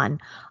older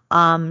one.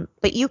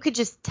 But you could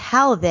just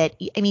tell that,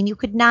 I mean, you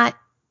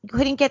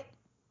couldn't get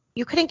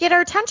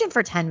her attention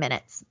for 10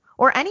 minutes.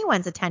 Or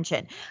anyone's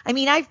attention. I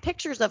mean, I have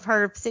pictures of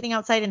her sitting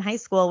outside in high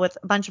school with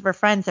a bunch of her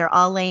friends. They're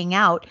all laying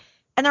out,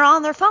 and they're all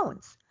on their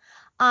phones.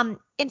 And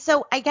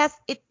so I guess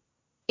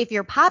if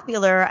you're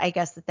popular, I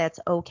guess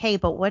that's okay.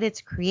 But what it's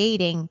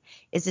creating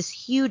is this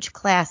huge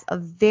class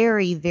of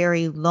very,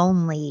 very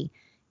lonely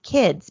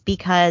kids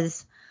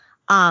because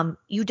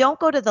You don't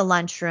go to the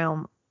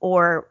lunchroom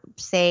or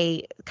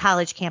say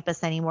college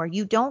campus anymore.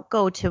 You don't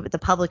go to the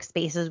public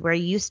spaces where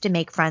you used to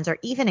make friends, or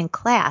even in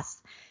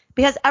class,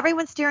 because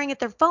everyone's staring at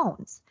their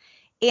phones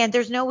and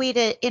there's no way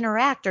to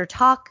interact or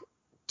talk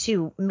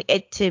to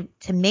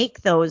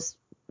make those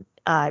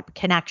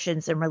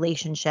connections and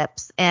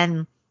relationships.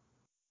 And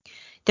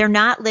they're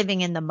not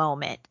living in the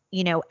moment.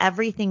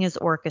 Everything is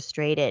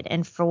orchestrated.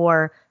 And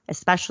for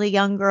especially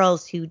young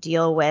girls who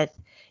deal with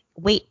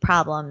weight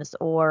problems,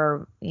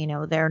 or,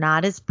 they're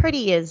not as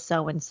pretty as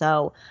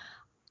so-and-so,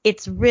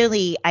 it's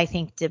really, I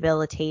think,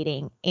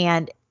 debilitating.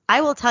 And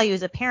I will tell you,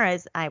 as a parent,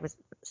 as I was a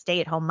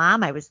stay-at-home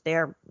mom, I was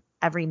there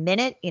every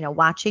minute,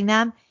 watching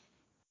them.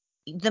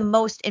 The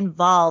most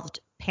involved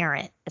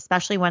parent,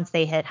 especially once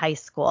they hit high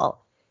school,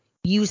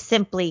 you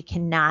simply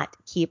cannot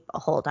keep a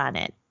hold on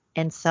it.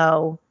 And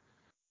so,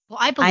 well,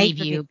 I believe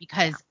you,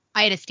 because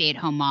I had a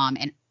stay-at-home mom,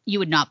 and you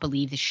would not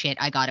believe the shit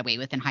I got away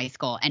with in high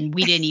school, and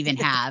we didn't even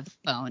have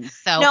phones.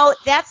 So no,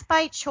 that's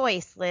by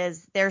choice,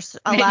 Liz. There's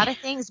a lot of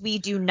things we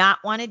do not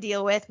want to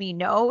deal with. We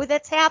know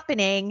that's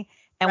happening,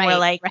 and we're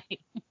like,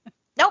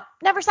 nope,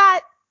 never saw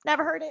it,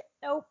 never heard it.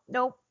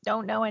 Nope,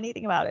 don't know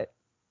anything about it.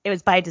 It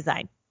was by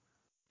design.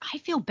 I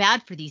feel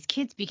bad for these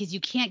kids because you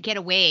can't get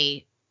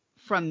away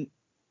from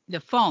the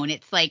phone.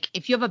 It's like,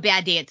 if you have a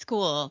bad day at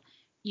school,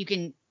 you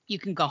can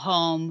go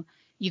home,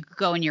 you could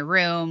go in your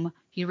room,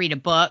 you read a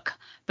book,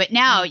 but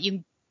now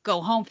you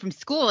go home from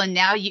school and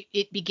now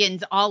it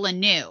begins all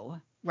anew,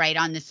 right?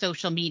 On the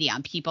social media,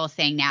 on people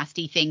saying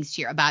nasty things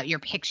to you about your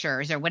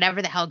pictures or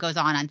whatever the hell goes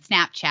on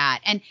Snapchat.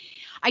 And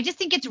I just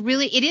think it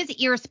is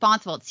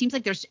irresponsible. It seems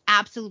like there's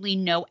absolutely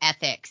no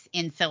ethics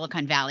in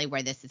Silicon Valley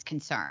where this is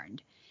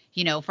concerned.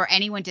 For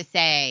anyone to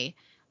say,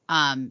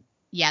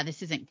 yeah,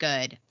 this isn't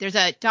good. There's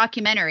a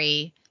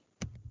documentary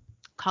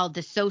called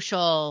The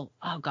Social.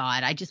 Oh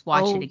God, I just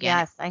watched it again.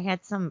 Yes, I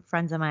had some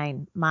friends of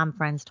mine, mom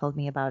friends, told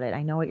me about it.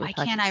 I know what you're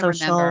talking about. Why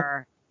can't I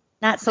remember?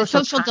 Not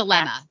social. The Social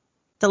Dilemma.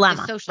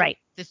 Right.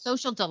 The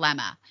Social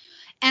Dilemma.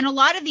 And a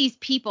lot of these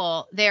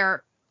people, they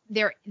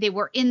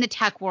were in the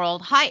tech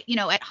world,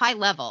 at high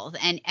levels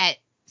and at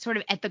sort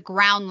of at the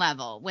ground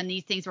level when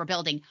these things were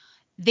building.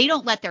 They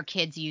don't let their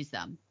kids use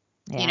them.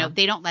 Yeah.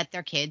 They don't let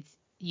their kids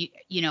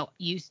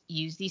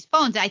use these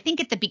phones. I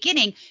think at the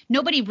beginning,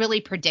 nobody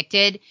really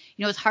predicted,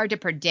 it's hard to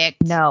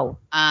predict where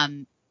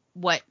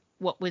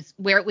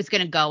it was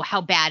going to go, how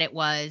bad it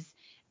was,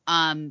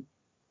 and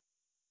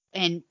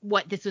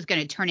what this was going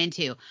to turn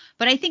into.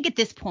 But I think at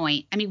this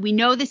point, we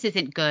know this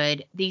isn't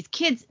good. These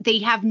kids, they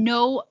have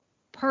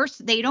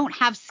they don't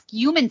have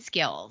human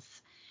skills,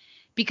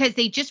 because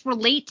they just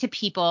relate to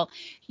people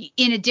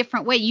in a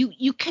different way.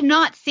 You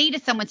cannot say to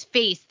someone's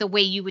face the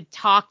way you would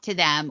talk to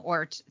them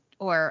or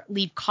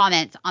leave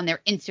comments on their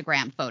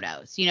Instagram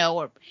photos,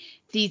 or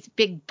these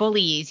big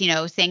bullies,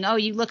 saying, oh,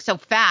 you look so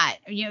fat.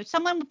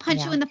 Someone would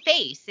punch you in the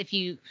face if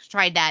you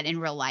tried that in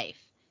real life.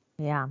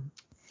 Yeah.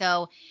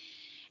 So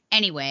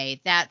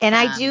anyway, and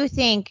I do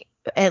think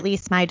at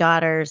least my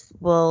daughters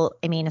will,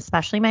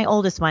 especially my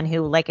oldest one,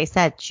 who, like I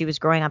said, she was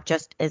growing up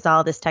just as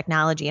all this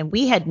technology, and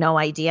we had no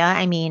idea.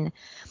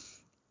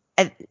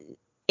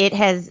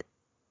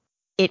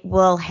 It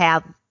will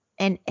have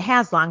and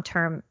has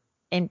long-term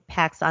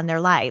impacts on their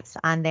lives,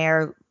 on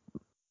their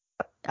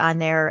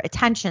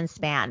attention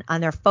span,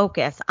 on their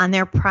focus, on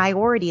their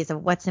priorities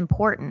of what's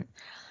important.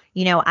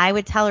 I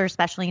would tell her,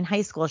 especially in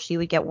high school, she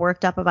would get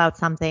worked up about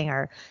something,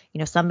 or,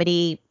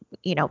 somebody,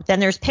 then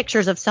there's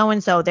pictures of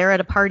so-and-so, they're at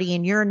a party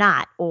and you're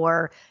not,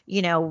 or,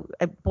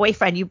 a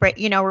boyfriend,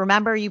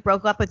 remember you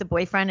broke up with a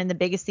boyfriend and the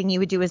biggest thing you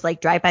would do is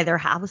like drive by their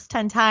house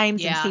 10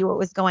 times and see what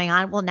was going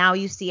on. Well, now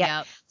you see it.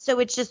 So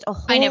it's just a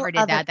whole I never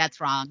did that. That's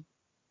wrong.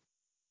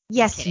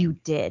 Yes, you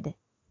did.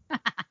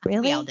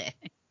 Really? We all did.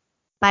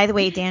 By the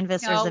way, Dan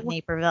Vissers of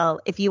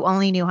Naperville, if you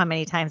only knew how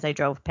many times I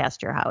drove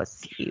past your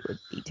house, you would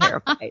be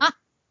terrified.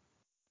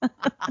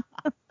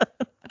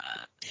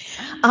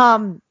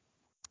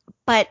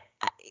 But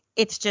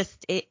it's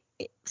just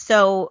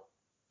so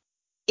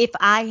if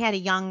I had a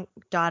young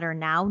daughter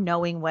now,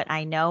 knowing what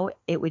I know,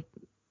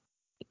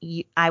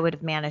 I would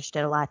have managed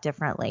it a lot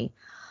differently.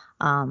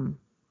 And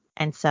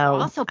so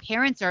also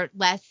parents are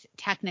less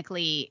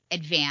technically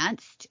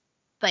advanced.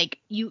 Like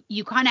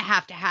you kind of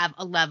have to have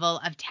a level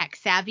of tech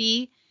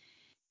savvy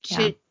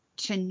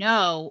to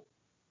know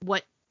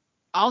what,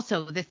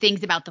 also the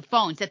things about the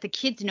phones that the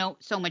kids know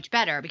so much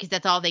better, because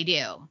that's all they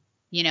do,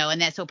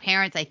 and that, so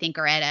parents, I think,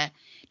 are at a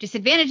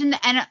disadvantage. And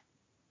a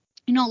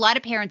lot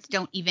of parents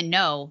don't even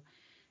know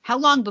how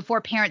long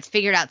before parents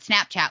figured out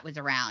Snapchat was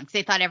around, because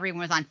they thought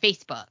everyone was on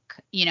Facebook.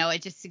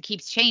 It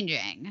keeps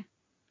changing.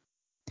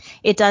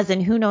 It does.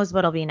 And who knows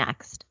what'll be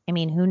next?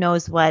 Who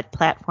knows what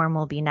platform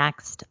will be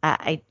next?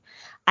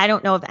 I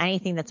don't know of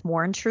anything that's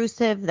more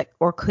intrusive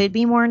or could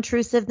be more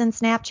intrusive than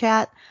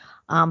Snapchat.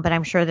 But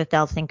I'm sure that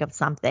they'll think of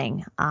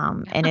something.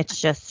 And it's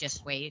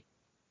just wait.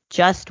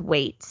 Just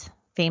wait.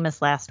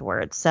 Famous last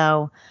words.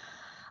 So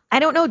I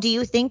don't know. Do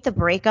you think the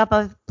breakup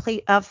of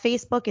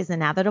Facebook is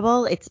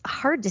inevitable? It's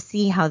hard to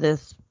see how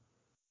this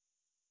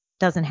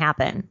doesn't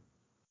happen.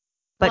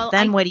 But Well,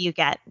 then what do you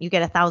get? You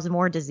get 1,000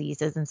 more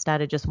diseases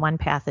instead of just one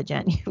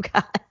pathogen you've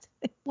got.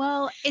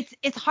 Well,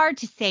 it's hard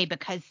to say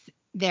because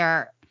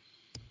I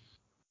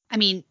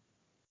mean,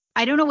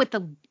 I don't know what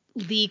the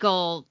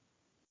legal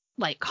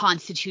like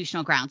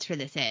constitutional grounds for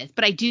this is,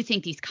 but I do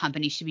think these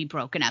companies should be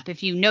broken up.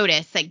 If you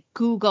notice, like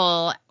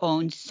Google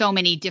owns so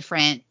many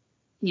different,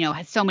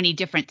 has so many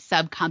different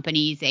sub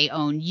companies. They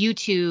own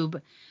YouTube,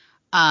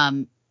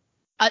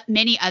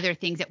 many other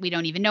things that we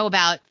don't even know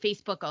about.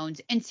 Facebook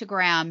owns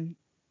Instagram.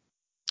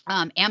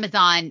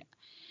 Amazon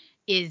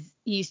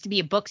used to be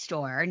a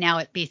bookstore. Now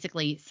it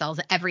basically sells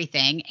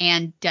everything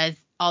and does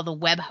all the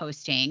web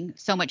hosting,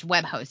 so much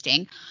web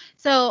hosting.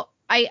 So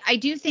I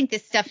do think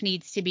this stuff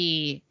needs to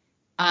be,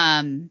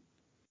 some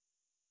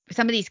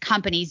of these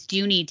companies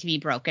do need to be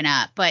broken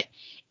up, but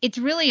it's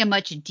really a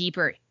much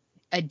deeper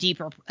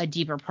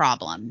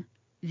problem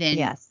than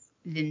that.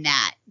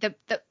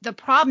 The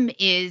problem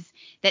is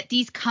that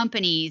these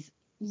companies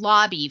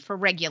lobby for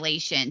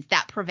regulations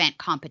that prevent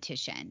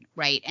competition,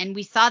 right? And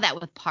we saw that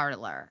with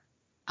Parler.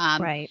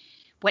 Right.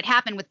 What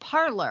happened with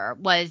Parler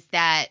was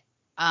that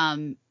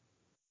I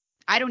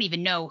don't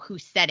even know who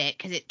said it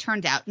because it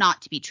turns out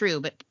not to be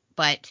true,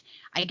 but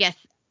I guess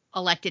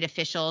elected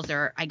officials,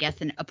 or I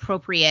guess an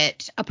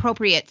appropriate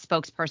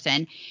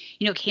spokesperson,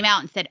 came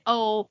out and said,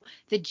 oh,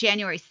 the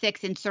January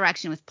 6th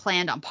insurrection was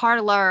planned on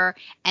Parler.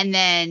 And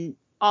then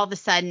all of a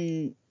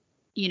sudden,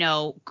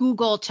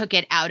 Google took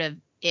it out of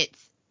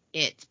its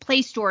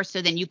Play Store.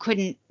 So then you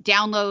couldn't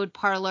download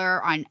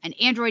Parler on an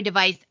Android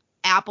device.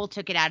 Apple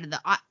took it out of the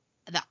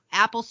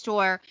Apple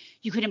Store.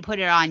 You couldn't put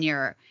it on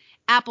your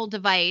Apple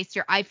device,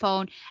 your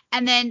iPhone.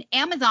 And then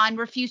Amazon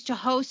refused to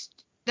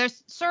host their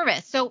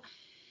service. So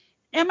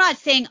I'm not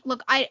saying,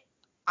 look, I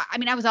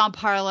mean, I was on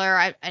Parler.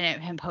 I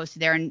haven't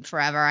posted there in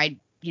forever. I'm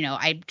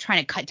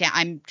trying to cut down.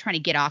 I'm trying to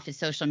get off of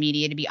social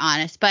media, to be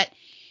honest. But,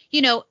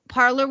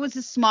 Parler was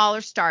a smaller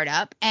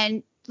startup,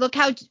 and look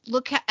at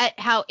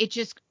how it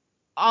just,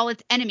 all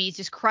its enemies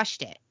just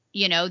crushed it.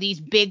 These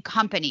big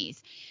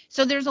companies.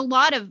 So there's a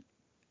lot of,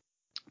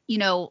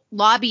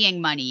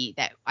 lobbying money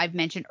that I've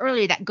mentioned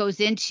earlier that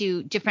goes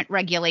into different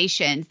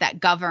regulations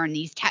that govern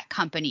these tech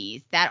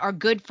companies that are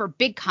good for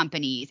big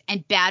companies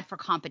and bad for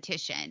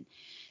competition.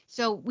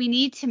 So we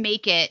need to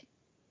make it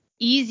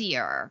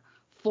easier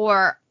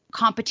for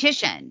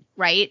competition,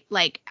 right?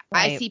 Like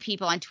I see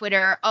people on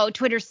Twitter, oh,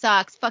 Twitter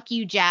sucks. Fuck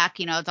you, Jack.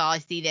 It's all I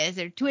see this,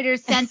 or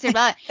Twitter's censored.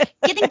 But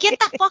get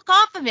the fuck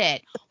off of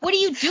it. What are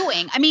you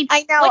doing? I mean,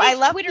 I know. I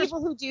love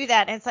people who do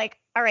that. And it's like,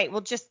 all right,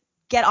 well, just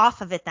get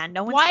off of it then.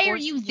 No one's why are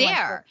you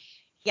there?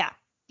 Yeah,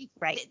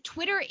 right.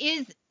 Twitter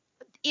is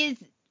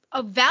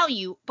of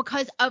value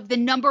because of the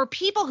number of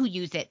people who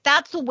use it.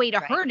 That's the way to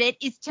hurt it,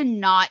 is to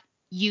not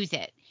use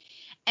it.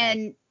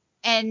 And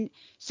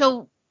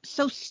so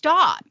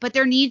stop. But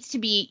there needs to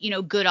be,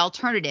 good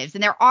alternatives,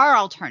 and there are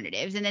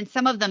alternatives, and then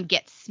some of them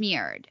get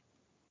smeared.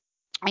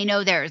 I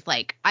know there's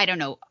like, I don't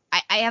know.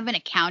 I have an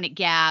account at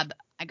Gab.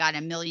 I got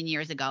 1 million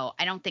years ago.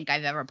 I don't think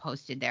I've ever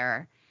posted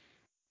there.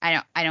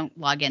 I don't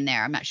log in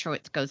there. I'm not sure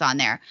what goes on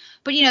there.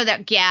 But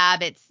that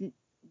Gab, it's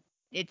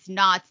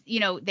not,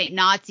 the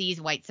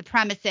Nazis, white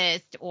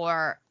supremacists,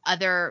 or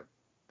other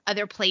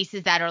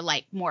places that are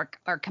like more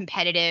or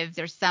competitive.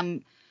 There's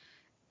some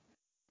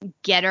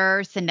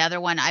Getters,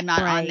 another one. I'm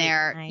not on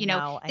there.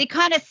 They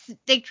kind of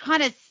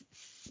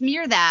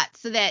smear that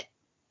so that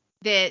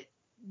the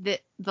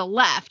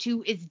left,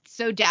 who is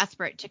so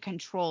desperate to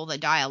control the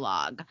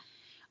dialogue,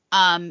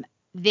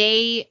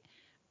 they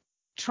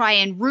try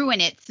and ruin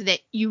it so that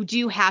you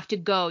do have to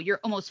go, you're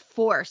almost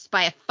forced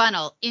by a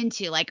funnel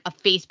into like a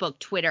Facebook,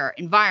 Twitter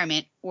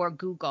environment, or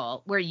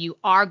Google, where you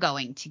are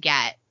going to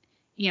get,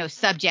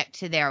 subject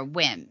to their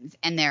whims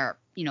and their,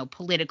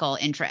 political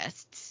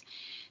interests.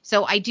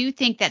 So I do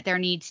think that there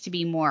needs to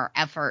be more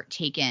effort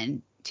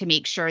taken to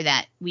make sure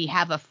that we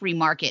have a free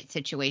market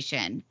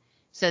situation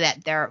so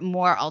that there are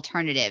more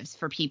alternatives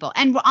for people.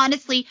 And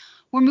honestly,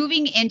 we're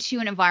moving into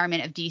an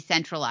environment of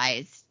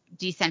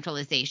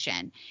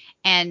decentralization.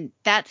 And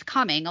that's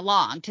coming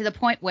along to the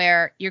point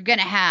where you're going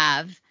to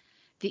have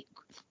the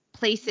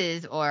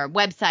places or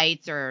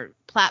websites or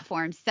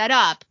platforms set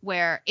up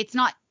where it's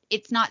not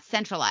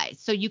centralized.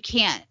 So you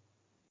can't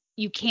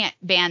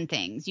ban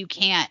things. You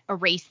can't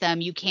erase them.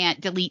 You can't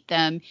delete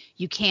them.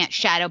 You can't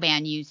shadow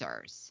ban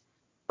users.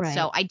 Right.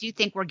 So I do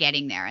think we're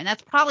getting there. And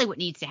that's probably what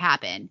needs to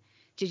happen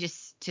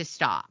to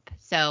stop.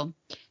 So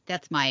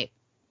that's my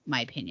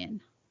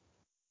opinion.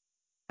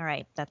 All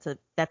right. That's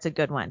a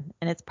good one.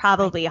 And it's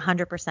probably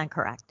 100%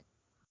 correct.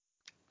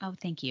 Oh,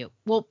 thank you.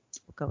 Well,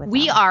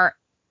 we are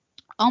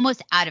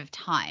almost out of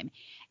time.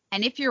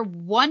 And if you're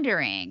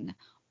wondering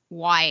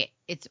why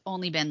it's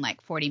only been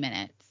like 40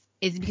 minutes,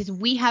 is because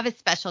we have a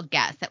special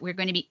guest that we're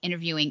going to be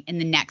interviewing in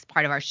the next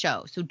part of our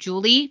show. So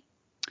Julie,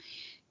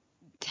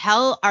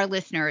 tell our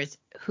listeners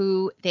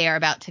who they are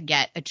about to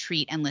get a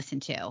treat and listen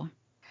to.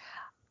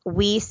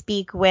 We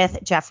speak with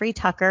Jeffrey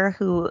Tucker,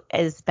 who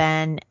has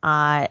been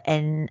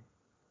an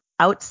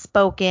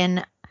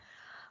outspoken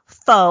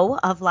foe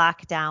of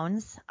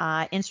lockdowns,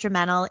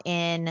 instrumental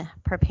in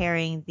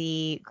preparing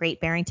the Great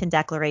Barrington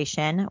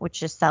Declaration, which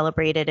just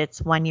celebrated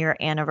its 1-year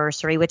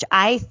anniversary, which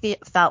I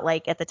felt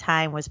like at the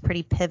time was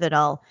pretty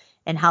pivotal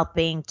in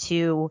helping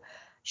to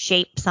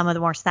shape some of the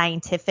more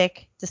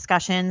scientific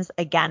discussions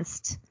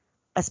against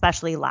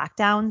especially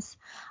lockdowns.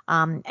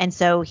 And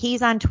so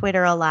he's on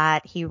Twitter a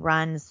lot. He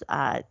runs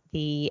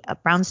the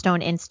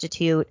Brownstone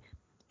Institute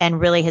and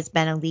really has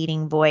been a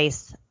leading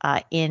voice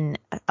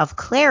of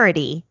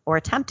clarity or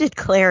attempted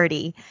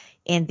clarity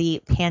in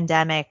the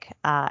pandemic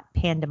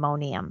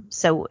pandemonium.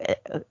 So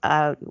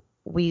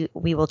we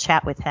will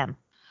chat with him.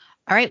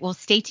 All right. Well,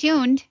 stay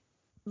tuned.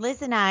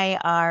 Liz and I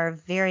are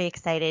very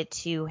excited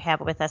to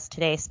have with us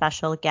today a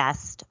special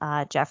guest,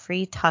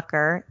 Jeffrey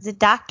Tucker. Is it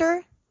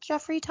Dr.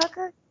 Jeffrey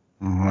Tucker?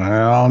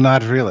 Well,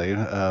 not really.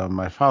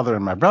 My father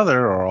and my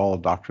brother are all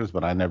doctors,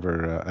 but I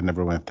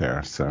never went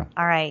there. So.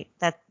 All right,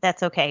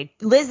 that's okay.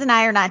 Liz and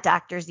I are not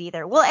doctors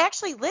either. Well,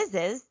 actually, Liz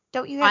is.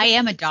 Don't you? I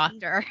am a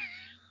doctor.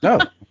 No.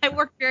 I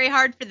worked very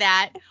hard for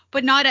that,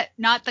 but not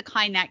the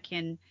kind that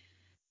can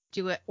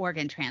do an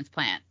organ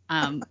transplant.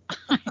 I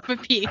have a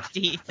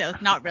PhD, so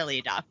it's not really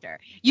a doctor.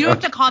 You don't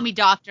have to call me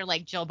doctor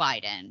like Jill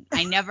Biden.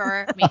 I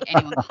never make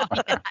anyone call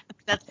me that.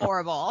 That's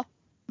horrible.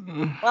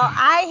 Well,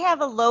 I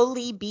have a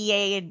lowly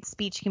BA in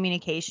speech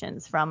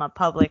communications from a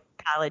public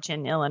college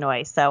in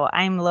Illinois, so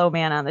I'm low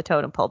man on the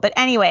totem pole. But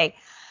anyway,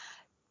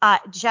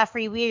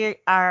 Jeffrey, we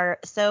are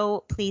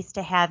so pleased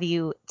to have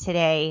you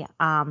today.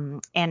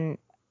 And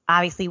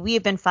obviously, we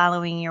have been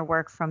following your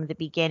work from the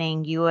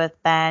beginning. You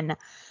have been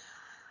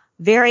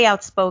very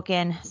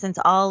outspoken since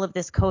all of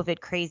this COVID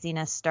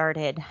craziness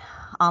started,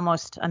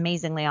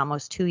 amazingly,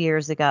 almost 2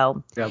 years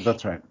ago. Yeah,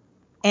 that's right.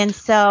 And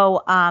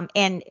so,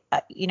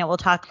 we'll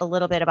talk a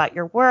little bit about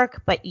your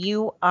work, but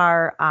you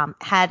are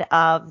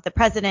the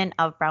president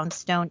of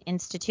Brownstone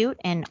Institute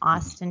in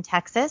Austin,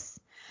 Texas.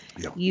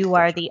 Yep. You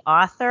are the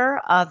author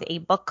of a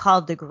book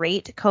called The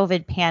Great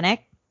COVID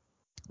Panic: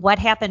 What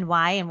Happened,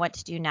 Why, and What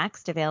to Do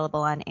Next,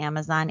 available on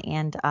Amazon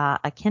and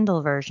a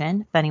Kindle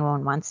version, if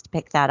anyone wants to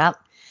pick that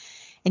up.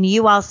 And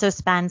you also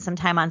spend some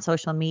time on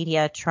social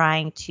media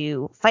trying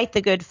to fight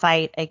the good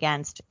fight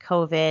against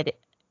COVID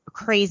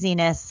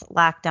craziness,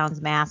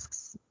 lockdowns,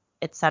 masks,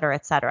 et cetera,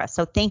 et cetera.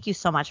 So thank you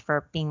so much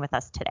for being with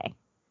us today.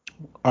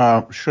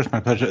 Sure, it's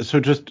my pleasure. So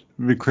just to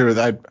be clear,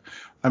 that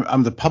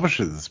I'm the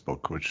publisher of this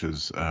book, which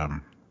is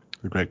The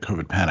Great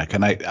COVID Panic,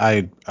 and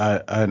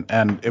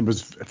and it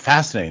was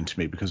fascinating to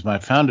me because when I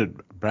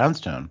founded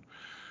Brownstone,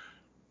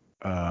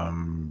 I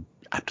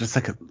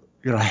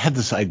had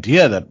this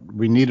idea that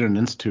we needed an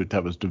institute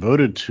that was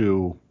devoted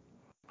to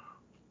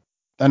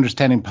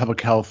understanding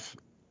public health,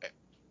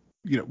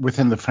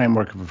 within the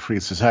framework of a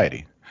free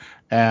society.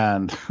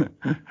 And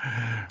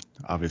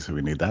obviously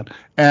we need that.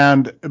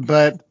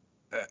 But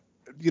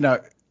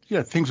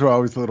things were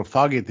always a little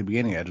foggy at the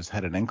beginning. I just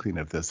had an inkling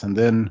of this. And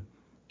then,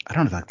 I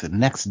don't know, like the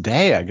next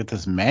day I get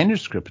this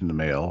manuscript in the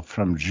mail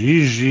from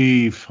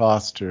Gigi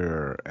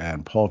Foster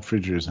and Paul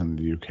Fridgers in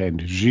the UK.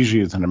 And Gigi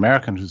is an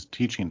American who's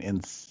teaching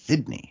in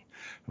Sydney,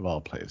 of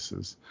all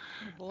places.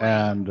 Oh,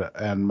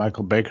 and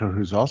Michael Baker,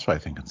 who's also, I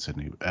think, in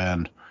Sydney.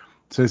 And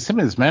so they sent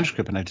me this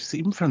manuscript, and I just,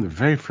 even from the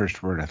very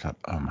first word, I thought,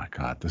 oh my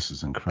God, this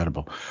is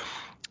incredible.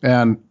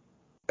 And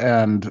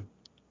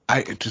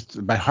I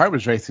just, my heart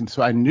was racing.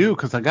 So I knew,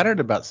 because I got it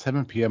at about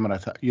 7 p.m. and I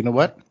thought, you know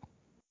what?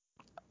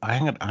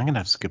 I'm gonna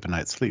have to skip a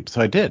night's sleep.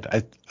 So I did.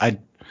 I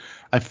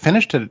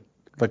finished it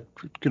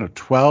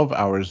 12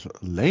 hours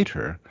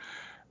later,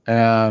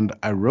 and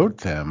I wrote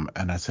them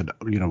and I said,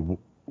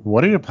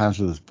 what are your plans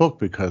for this book?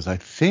 Because I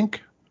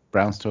think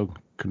Brownstone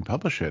can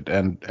publish it.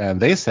 And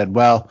they said,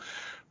 well,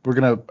 we're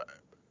gonna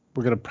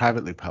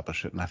privately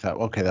publish it. And I thought,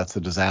 okay, that's a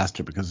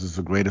disaster because it's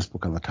the greatest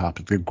book on the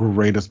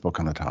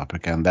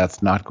topic, and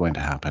that's not going to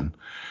happen.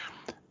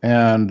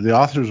 And the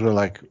authors were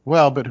like,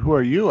 well, but who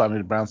are you? I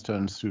mean,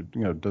 Brownstone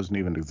Institute, doesn't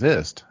even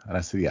exist. And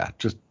I said, yeah,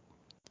 just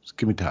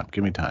give me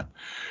time.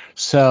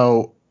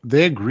 So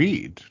they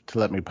agreed to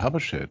let me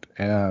publish it.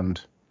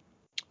 And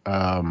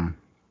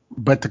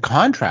but the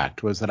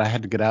contract was that I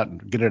had to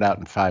get it out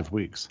in 5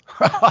 weeks.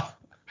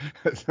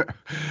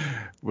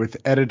 With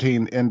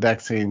editing,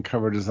 indexing,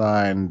 cover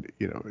design,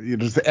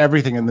 just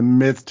everything in the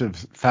midst of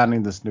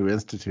founding this new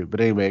institute. But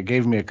anyway, it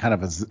gave me a kind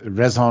of a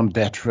raison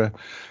d'etre,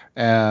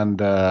 and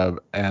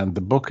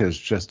the book is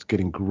just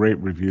getting great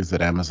reviews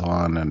at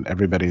Amazon, and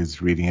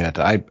everybody's reading it.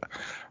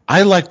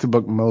 I like the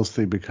book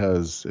mostly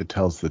because it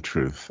tells the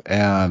truth,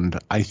 and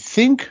I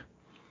think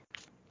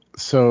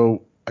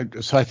so.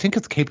 I think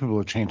it's capable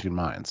of changing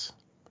minds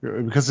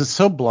because it's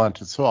so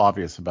blunt, it's so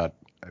obvious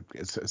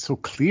it's so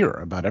clear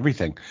about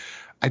everything.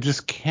 I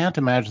just can't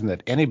imagine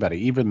that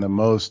anybody, even the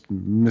most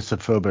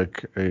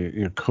misophobic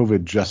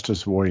COVID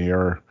justice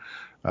warrior,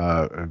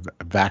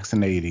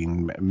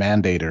 vaccinating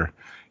mandator,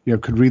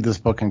 could read this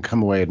book and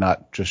come away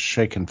not just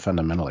shaken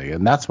fundamentally.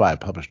 And that's why I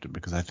published it,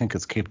 because I think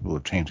it's capable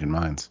of changing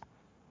minds.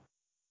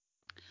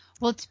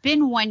 Well, it's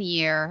been 1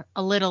 year,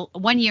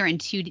 1 year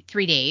and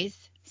 3 days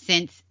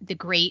since the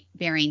Great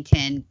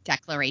Barrington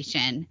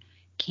Declaration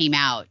came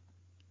out.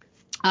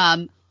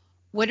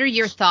 What are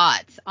your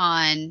thoughts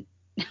on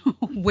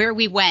where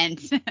we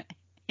went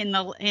in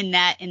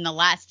the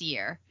last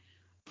year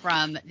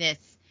from this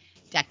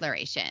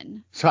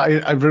declaration? So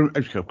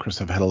of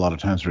course, I've had a lot of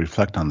times to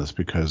reflect on this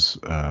because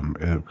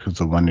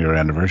it's a 1-year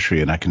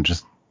anniversary, and I can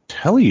just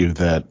tell you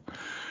that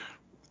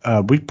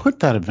we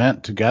put that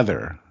event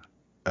together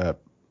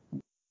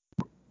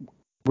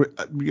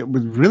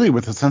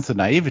with a sense of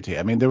naivety.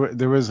 I mean,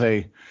 there was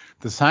the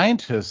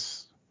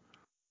scientists.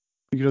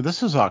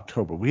 This was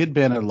October. We had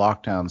been in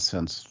lockdown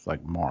since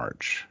like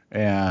March,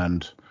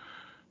 and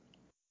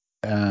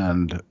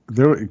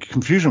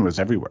confusion was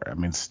everywhere. I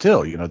mean,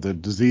 still, the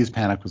disease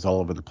panic was all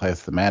over the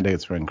place. The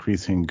mandates were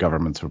increasing.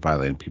 Governments were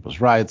violating people's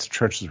rights.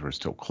 Churches were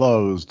still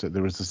closed.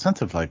 There was a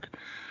sense of like,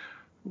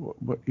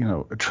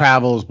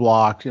 travel is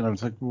blocked.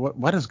 It's like,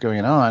 what is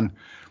going on?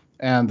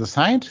 And the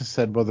scientists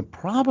said, well, the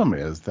problem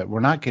is that we're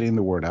not getting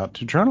the word out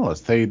to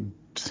journalists. They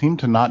seem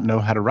to not know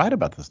how to write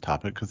about this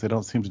topic because they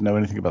don't seem to know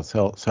anything about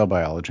cell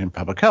biology and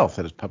public health.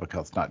 That is, public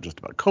health is not just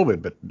about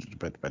COVID,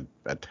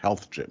 but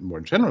health more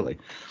generally.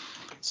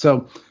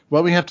 So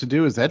what we have to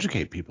do is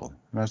educate people.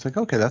 And I was like,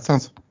 okay, that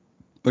sounds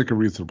like a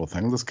reasonable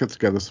thing. Let's get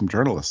together some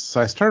journalists.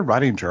 So I started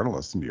writing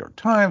journalists in New York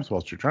Times,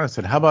 Wall Street Journal. I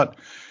said, how about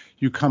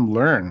you come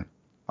learn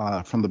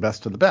from the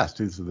best of the best?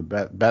 These are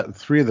the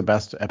three of the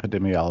best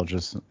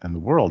epidemiologists in the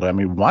world. I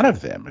mean, one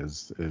of them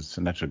is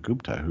Sunetra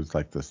Gupta, who's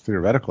like this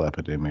theoretical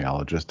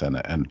epidemiologist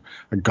and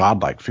a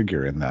godlike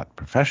figure in that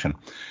profession.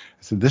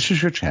 I said, this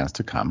is your chance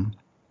to come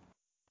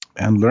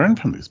and learn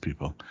from these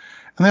people.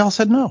 And they all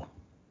said no.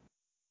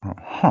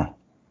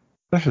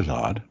 This is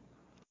odd.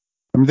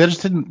 I mean, they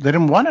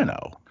didn't want to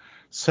know.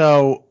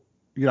 So,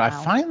 wow.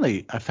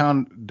 I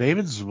found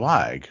David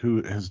Zweig,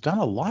 who has done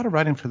a lot of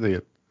writing for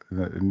the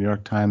New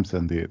York Times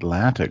and the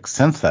Atlantic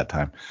since that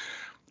time.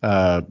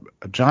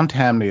 John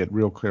Tamney at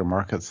Real Clear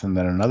Markets, and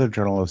then another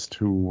journalist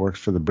who works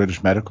for the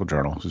British Medical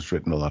Journal, who's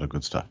written a lot of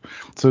good stuff.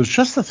 So it's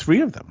just the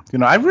three of them.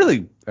 I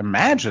really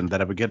imagined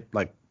that I would get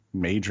like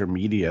major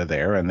media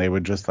there, and they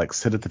would just like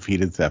sit at the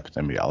feet of the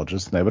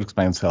epidemiologists, and they would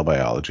explain cell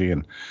biology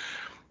and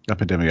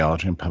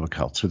epidemiology and public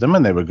health to them,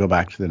 and they would go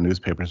back to the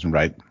newspapers and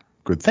write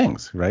good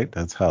things, right?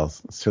 That's how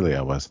silly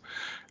I was.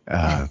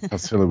 How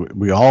silly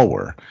we all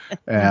were.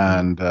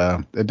 And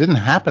it didn't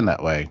happen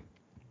that way.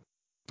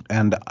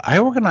 And I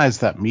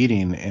organized that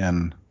meeting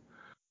in,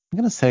 I'm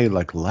going to say,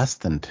 like less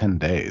than 10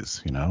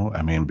 days,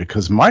 I mean,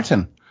 because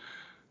Martin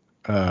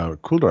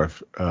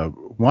Kulldorff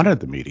wanted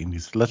the meeting. He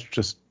said, let's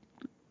just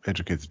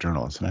educate the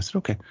journalists. And I said,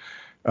 okay,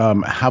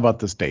 how about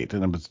this date?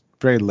 And it was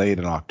very late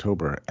in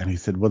October. And he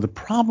said, well, the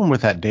problem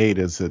with that date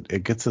is that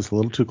it gets us a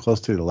little too close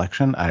to the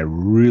election. I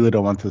really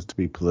don't want this to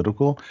be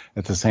political.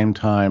 At the same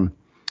time,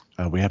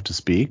 we have to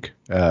speak.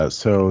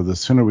 So the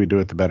sooner we do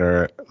it, the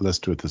better. Let's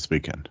do it this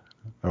weekend.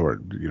 Or,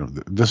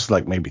 this is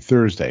like maybe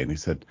Thursday. And he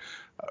said,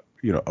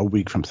 a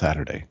week from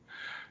Saturday.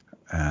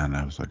 And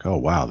I was like, oh,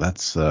 wow,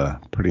 that's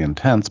pretty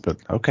intense. But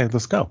OK,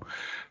 let's go.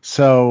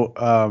 So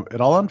it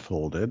all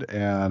unfolded,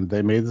 and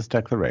they made this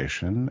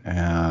declaration,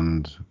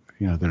 and,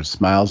 there's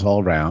smiles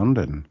all around.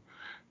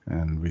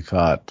 And we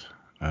thought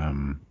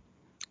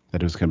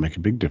that it was going to make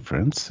a big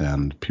difference,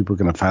 and people were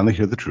going to finally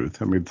hear the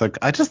truth. I mean, it's like,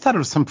 I just thought it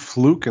was some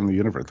fluke in the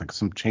universe, like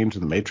some change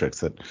in the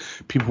matrix, that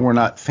people were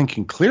not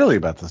thinking clearly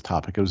about this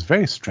topic. It was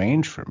very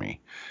strange for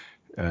me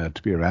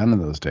to be around in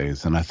those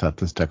days, and I thought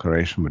this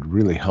declaration would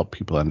really help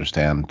people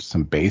understand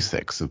some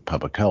basics of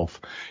public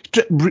health,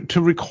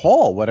 to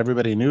recall what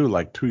everybody knew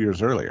like 2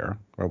 years earlier,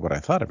 or what I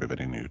thought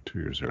everybody knew 2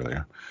 years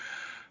earlier.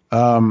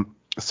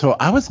 So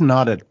I was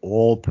not at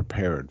all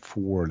prepared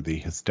for the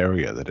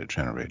hysteria that it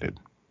generated.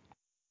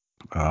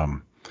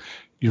 For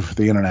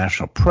the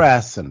international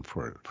press, and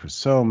for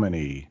so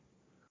many,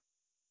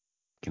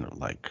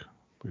 like,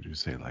 what do you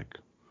say, like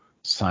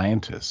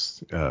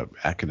scientists,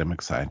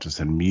 academic scientists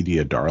and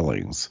media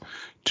darlings,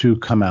 to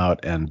come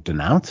out and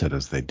denounce it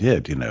as they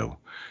did,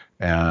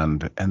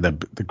 and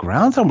the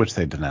grounds on which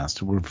they denounced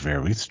it were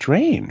very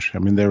strange. I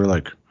mean, they were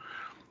like,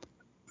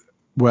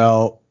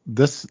 well,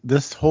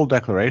 this whole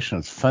declaration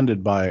is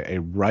funded by a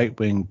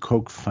right-wing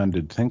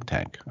Koch-funded think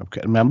tank.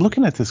 Okay, I mean, I'm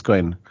looking at this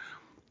going,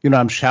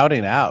 I'm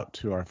shouting out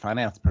to our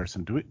finance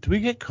person, do we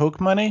get Koch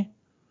money?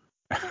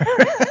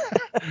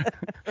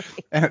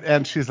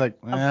 and she's like,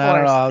 of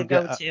course, the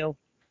go-to.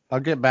 I'll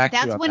get back to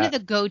you on that. That's one of the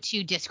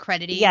go-to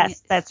discrediting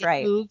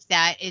moves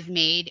that is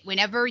made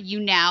whenever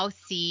you now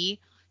see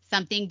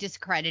something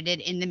discredited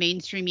in the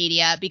mainstream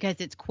media because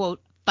it's,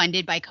 quote,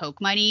 funded by Koch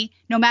money.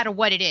 No matter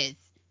what it is,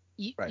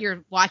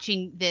 you're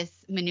watching this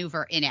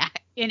maneuver in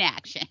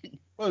action.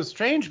 Well, it's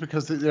strange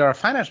because our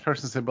finance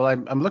person said, well,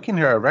 I'm looking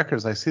here at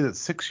records. I see that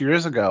 6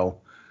 years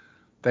ago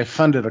they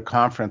funded a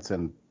conference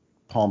in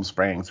Palm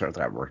Springs or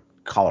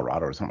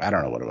Colorado or something. I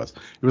don't know what it was.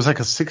 It was like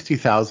a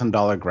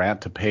 $60,000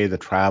 grant to pay the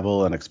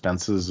travel and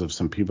expenses of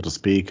some people to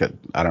speak at,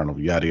 I don't know,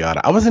 yada,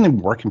 yada. I wasn't even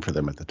working for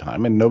them at the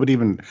time, and nobody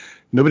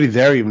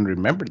there even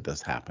remembered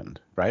this happened,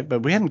 right?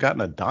 But we hadn't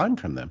gotten a dime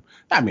from them.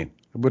 I mean,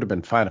 it would have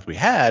been fine if we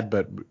had,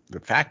 but the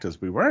fact is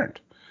we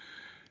weren't.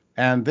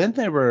 And then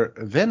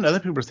other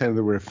people were saying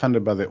they were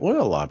funded by the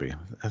oil lobby.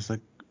 I was like,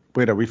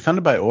 wait, are we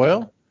funded by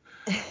oil?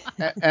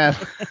 And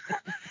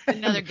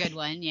Another good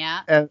one,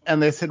 yeah.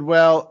 and they said,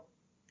 well,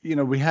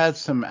 we had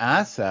some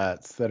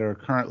assets that are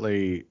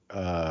currently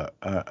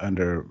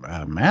under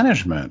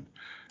management,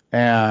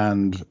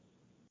 and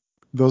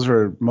those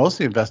are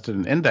mostly invested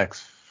in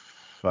index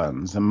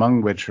funds,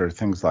 among which are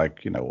things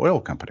like, oil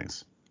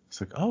companies. It's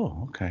like,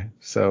 oh, okay.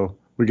 So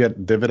we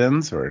get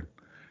dividends or,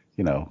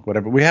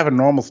 whatever. We have a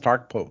normal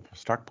stock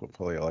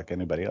portfolio like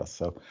anybody else.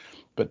 So,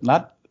 but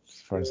not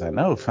as far as I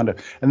know, funded.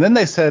 And then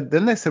they said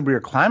we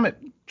were climate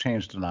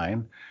change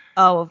denying.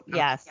 Oh,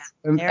 yes.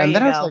 And There then you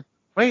I was go. like,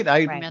 wait,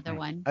 Another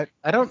one.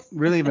 I don't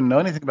really even know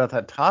anything about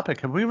that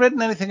topic. Have we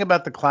written anything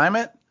about the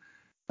climate?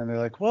 And they're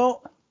like,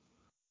 well,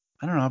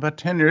 I don't know. About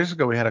 10 years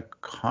ago, we had a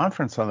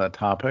conference on that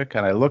topic,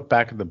 and I looked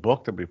back at the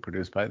book that we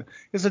produced by it.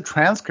 It's a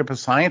transcript of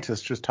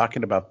scientists just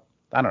talking about,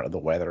 I don't know, the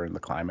weather and the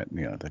climate,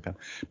 that kind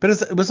of, but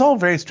it was all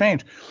very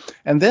strange.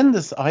 And then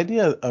this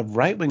idea of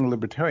right-wing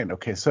libertarian.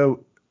 Okay,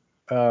 so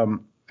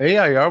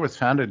AIR was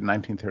founded in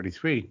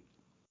 1933.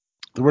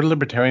 The word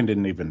libertarian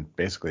didn't even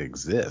basically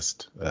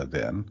exist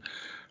then.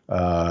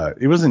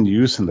 It was in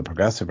use in the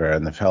progressive era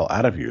and then fell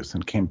out of use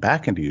and came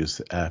back into use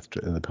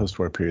in the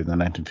post-war period in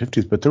the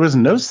 1950s. But there was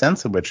no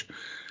sense in which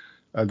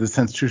this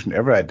institution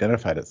ever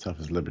identified itself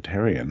as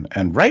libertarian.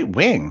 And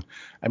right-wing,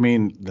 I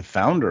mean, the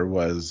founder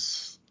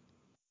was,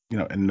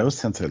 in no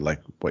sense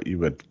like what you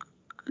would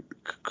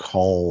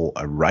call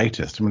a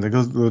rightist. I mean,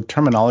 the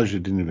terminology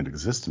didn't even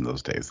exist in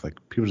those days. Like,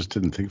 people just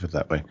didn't think of it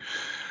that way.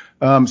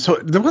 So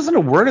there wasn't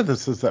a word of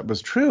this that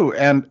was true.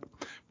 And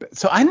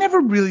so I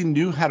never really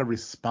knew how to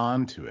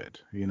respond to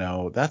it.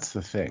 That's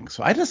the thing.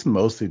 So I just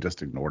mostly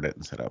just ignored it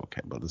and said, oh,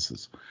 okay, well,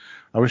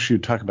 I wish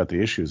you'd talk about the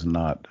issues and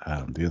not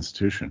the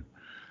institution.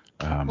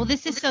 Well,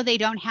 this is so they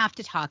don't have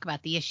to talk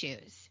about the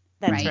issues.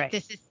 That's right.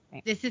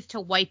 This is to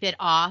wipe it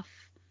off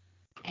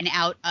and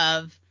out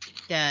of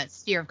the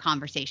sphere of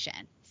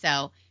conversation.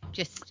 So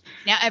just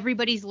now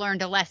everybody's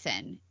learned a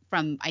lesson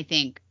from, I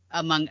think,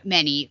 among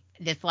many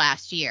this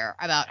last year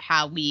about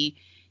how we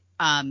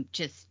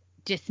just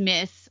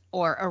dismiss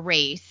or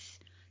erase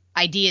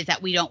ideas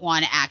that we don't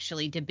want to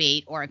actually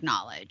debate or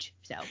acknowledge.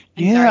 So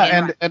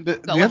and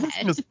the other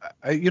thing is,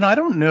 I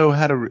don't know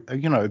how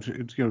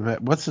to,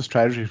 what's the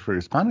strategy for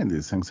responding to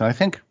these things? And I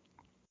think,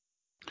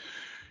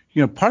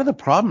 part of the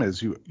problem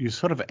is you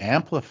sort of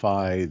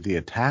amplify the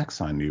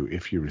attacks on you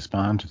if you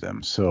respond to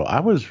them. So I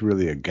was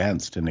really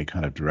against any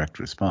kind of direct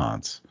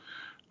response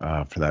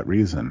for that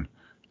reason.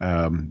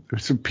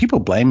 So people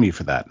blame me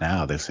for that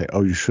now. They say,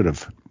 oh, you should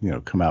have,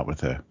 come out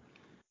with a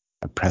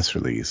press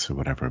release or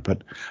whatever.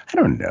 But I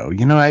don't know.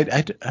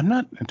 I'm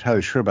not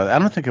entirely sure about it. I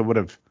don't think I would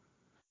have.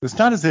 It's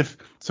not as if.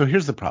 So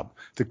here's the problem.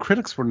 The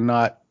critics were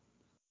not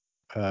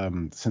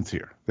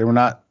sincere. They were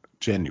not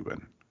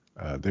genuine.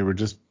 They were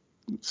just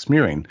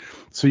smearing.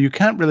 So you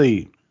can't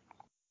really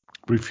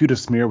refute a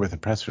smear with a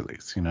press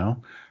release.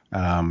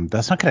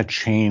 That's not going to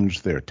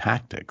change their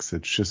tactics.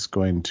 It's just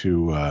going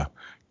to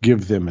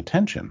give them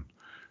attention.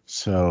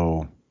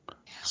 So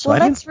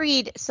let's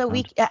read. So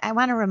I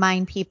want to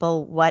remind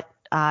people what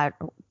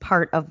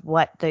part of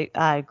what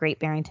the Great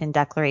Barrington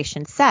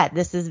Declaration said.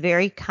 This is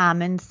very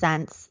common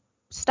sense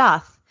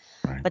stuff.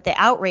 Right. But the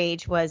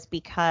outrage was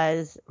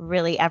because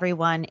really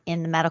everyone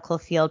in the medical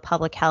field,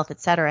 public health, et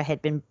cetera,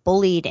 had been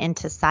bullied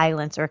into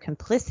silence or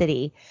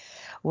complicity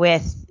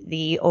with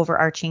the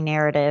overarching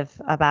narrative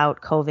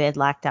about COVID,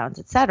 lockdowns,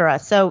 et cetera.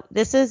 So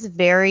this is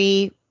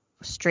very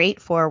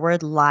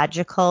straightforward,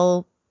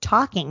 logical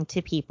talking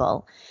to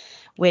people,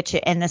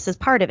 and this is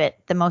part of it,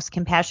 the most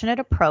compassionate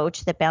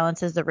approach that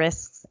balances the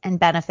risks and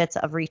benefits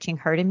of reaching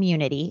herd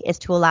immunity is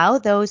to allow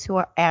those who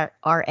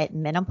are at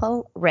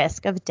minimal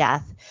risk of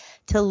death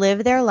to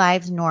live their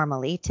lives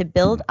normally, to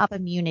build up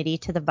immunity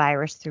to the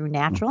virus through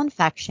natural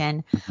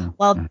infection,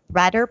 while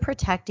better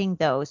protecting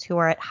those who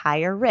are at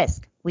higher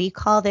risk. We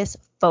call this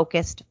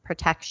focused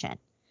protection.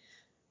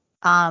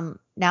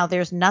 Now,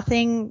 there's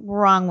nothing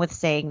wrong with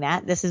saying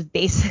that. This is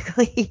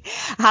basically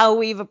how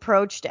we've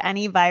approached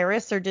any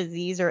virus or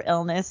disease or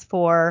illness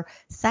for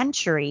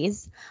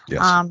centuries.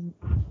 Yes.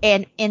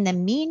 And in the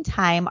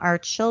meantime, our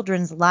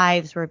children's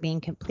lives were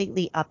being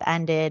completely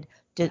upended,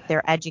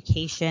 their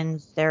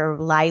educations, their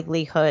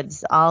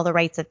livelihoods, all the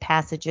rites of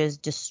passages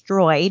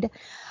destroyed.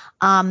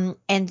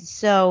 And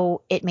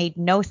so it made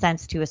no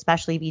sense to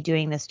especially be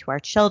doing this to our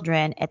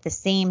children, at the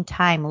same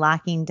time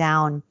locking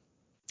down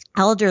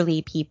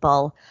elderly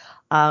people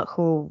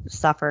who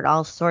suffered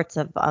all sorts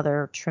of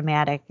other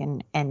traumatic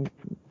and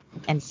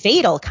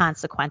fatal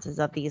consequences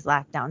of these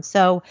lockdowns.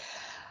 So,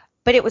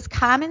 but it was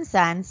common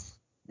sense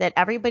that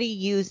everybody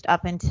used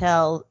up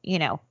until,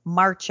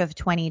 March of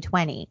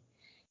 2020.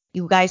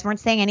 You guys weren't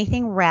saying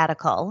anything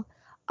radical.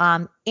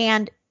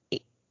 And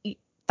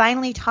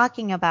finally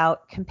talking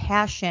about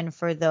compassion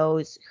for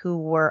those who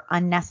were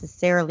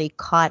unnecessarily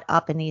caught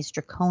up in these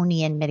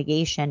draconian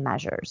mitigation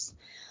measures.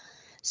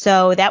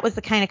 So that was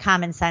the kind of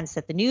common sense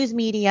that the news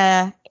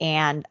media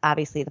and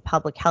obviously the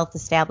public health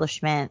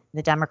establishment,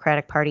 the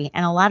Democratic Party,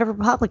 and a lot of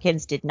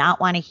Republicans did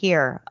not want to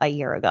hear a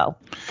year ago.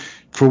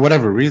 For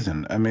whatever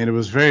reason. I mean, it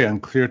was very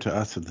unclear to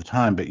us at the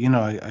time. But,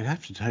 I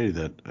have to tell you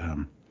that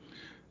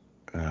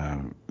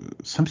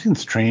something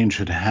strange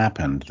had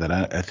happened that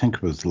I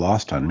think was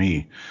lost on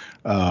me.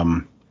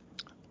 20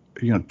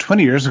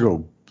 years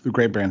ago, the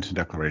Great Barrington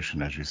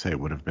Declaration, as you say,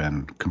 would have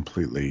been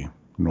completely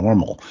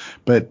normal.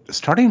 But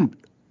starting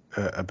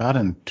about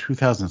in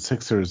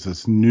 2006, there was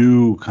this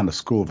new kind of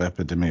school of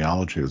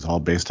epidemiology. It was all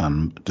based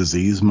on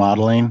disease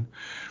modeling.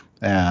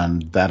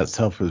 And that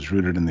itself was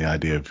rooted in the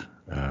idea of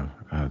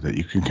that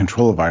you can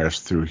control a virus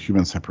through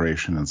human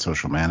separation and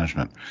social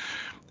management.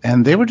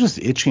 And they were just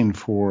itching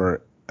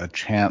for a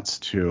chance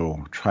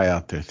to try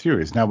out their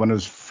theories. Now, when it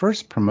was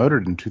first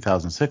promoted in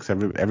 2006,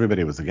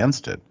 everybody was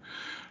against it.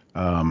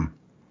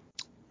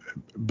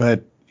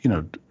 But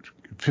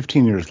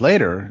 15 years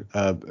later,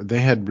 they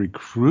had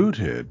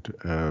recruited,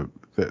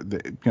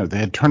 they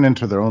had turned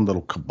into their own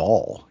little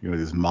cabal,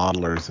 these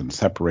modelers and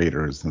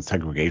separators and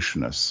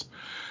segregationists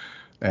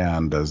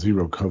and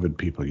zero COVID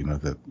people,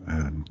 that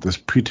this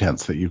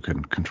pretense that you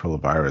can control a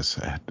virus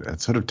had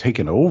sort of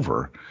taken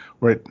over,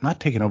 or not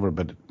taken over,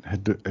 but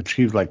had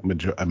achieved like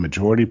a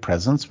majority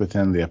presence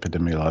within the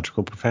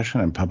epidemiological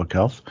profession and public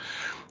health.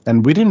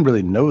 And we didn't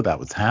really know that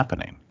was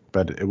happening,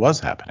 but it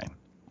was happening.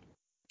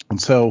 And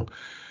so,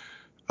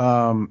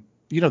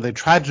 they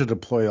tried to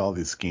deploy all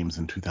these schemes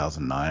in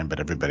 2009, but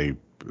everybody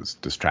was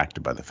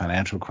distracted by the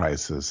financial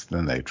crisis.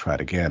 Then they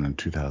tried again in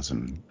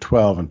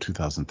 2012 and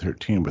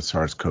 2013 with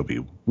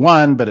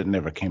SARS-CoV-1, but it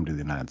never came to the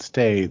United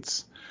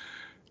States.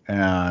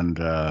 And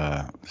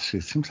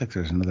it seems like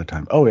there's another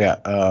time.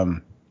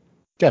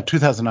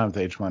 2009 with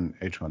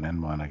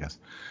H1N1, I guess.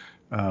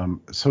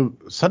 So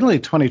suddenly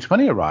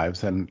 2020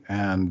 arrives, and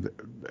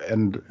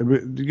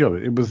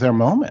it was their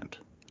moment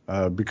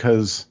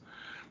because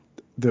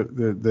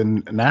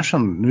the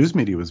national news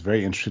media was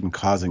very interested in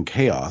causing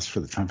chaos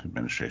for the Trump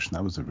administration.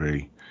 That was a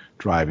big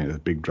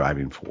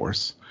driving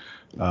force.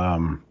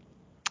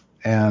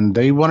 And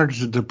they wanted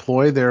to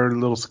deploy their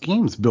little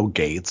schemes. Bill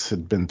Gates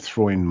had been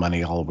throwing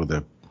money all over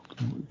to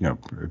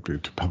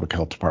public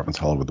health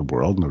departments all over the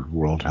world and the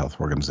World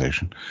Health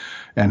Organization.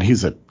 And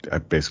he's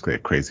basically a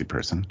crazy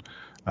person.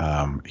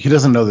 He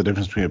doesn't know the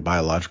difference between a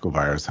biological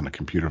virus and a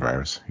computer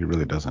virus. He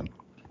really doesn't.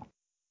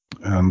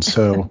 And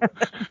so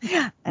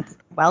that's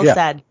well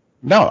said.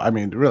 No, I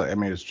mean, really,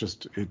 it's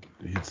just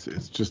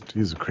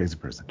he's a crazy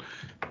person,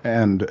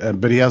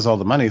 but he has all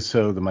the money,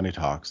 so the money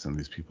talks, and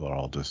these people are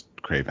all just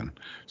craven.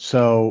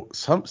 So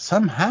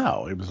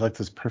somehow it was like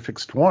this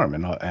perfect storm,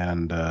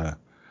 and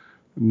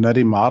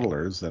nutty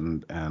modelers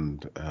and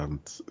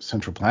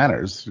central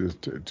planners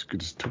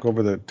just took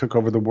over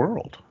the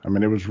world. I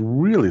mean, it was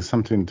really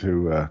something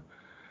to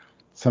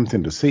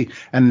see.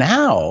 And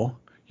now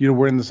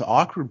we're in this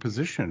awkward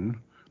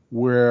position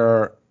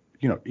where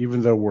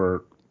even though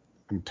we're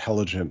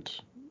intelligent,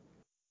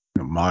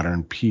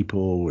 modern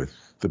people with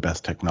the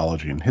best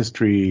technology in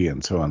history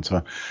and so on,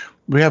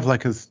 we have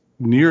like a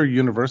near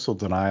universal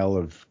denial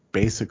of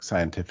basic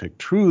scientific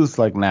truths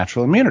like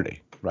natural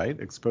immunity, right?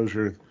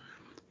 Exposure,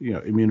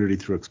 immunity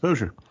through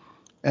exposure.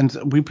 And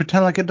we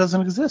pretend like it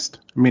doesn't exist.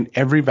 I mean,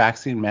 every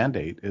vaccine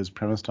mandate is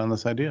premised on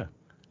this idea.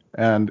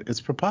 And it's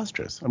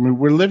preposterous. I mean,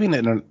 we're living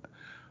in an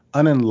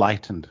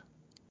unenlightened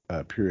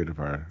period of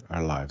our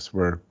lives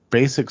where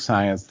basic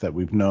science that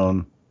we've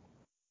known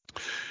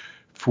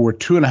for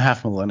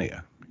 2.5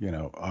 millennia,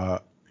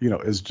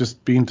 is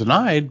just being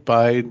denied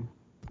by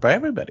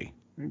everybody.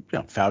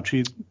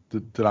 Fauci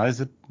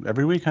denies it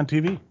every week on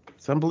TV.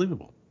 It's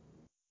unbelievable.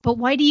 But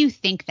why do you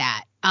think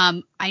that?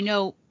 I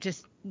know,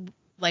 just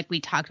like we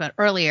talked about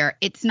earlier,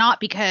 it's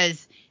not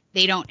because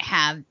they don't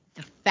have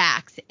the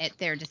facts at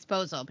their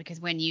disposal,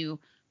 because when you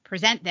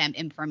present them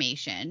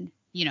information,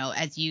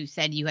 as you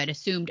said, you had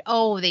assumed,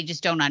 they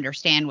just don't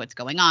understand what's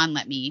going on.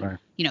 Let me, right.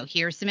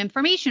 Here's some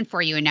information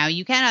for you, and now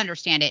you can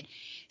understand it.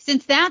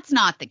 Since that's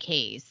not the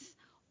case,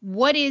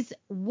 what is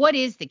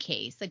the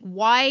case? Like,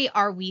 why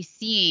are we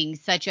seeing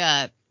such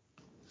a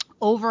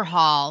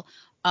overhaul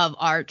of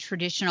our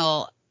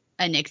traditional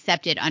and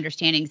accepted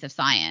understandings of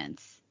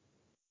science?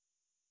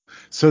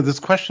 So this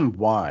question,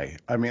 why?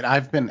 I mean,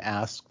 I've been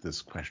asked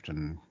this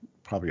question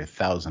probably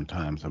 1,000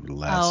 times over the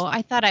last. Oh,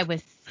 I thought I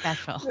was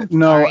special.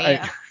 No,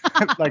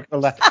 like the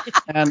last.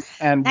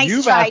 And nice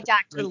you've try, asked,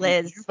 Dr.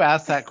 Liz. You've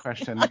asked that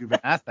question. You've been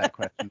asked that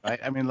question,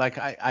 right? I mean, like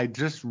I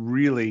just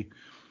really,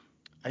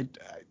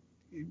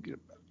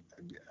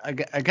 I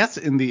guess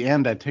in the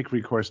end, I take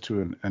recourse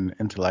to an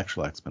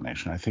intellectual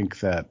explanation. I think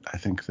that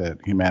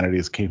humanity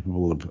is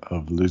capable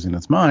of losing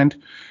its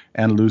mind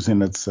and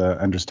losing its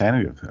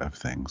understanding of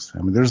things.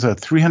 I mean, there's a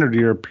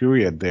 300-year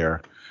period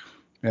there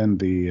in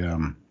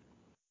the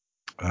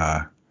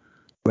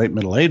late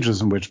Middle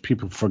Ages in which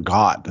people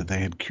forgot that they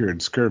had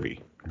cured scurvy,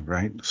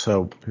 right?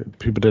 So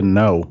people didn't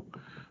know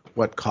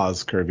what caused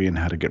scurvy and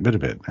how to get rid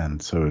of it,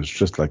 and so it's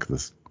just like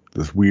this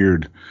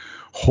weird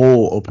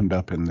hole opened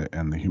up in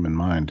the human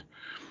mind.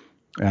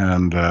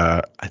 And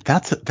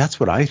that's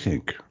what I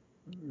think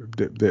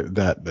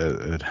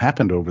that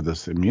happened over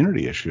this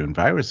immunity issue in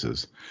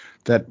viruses,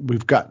 that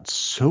we've got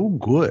so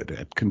good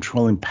at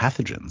controlling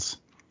pathogens,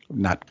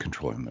 not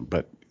controlling them,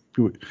 but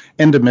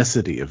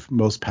endemicity of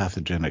most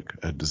pathogenic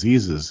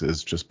diseases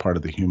is just part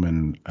of the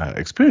human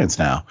experience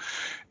now.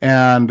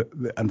 And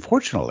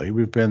unfortunately,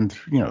 we've been,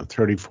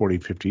 30, 40,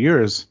 50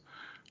 years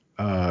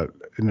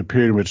in a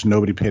period in which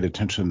nobody paid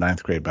attention to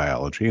ninth grade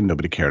biology and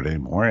nobody cared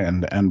anymore.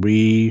 And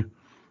we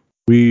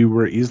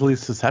were easily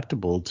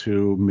susceptible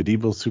to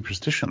medieval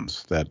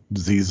superstitions that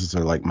diseases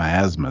are like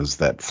miasmas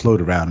that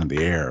float around in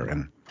the air,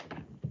 and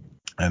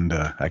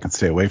I can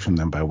stay away from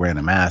them by wearing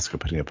a mask or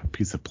putting up a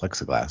piece of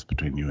plexiglass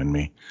between you and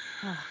me.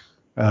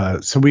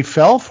 So we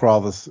fell for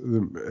all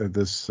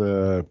this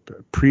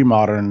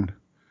pre-modern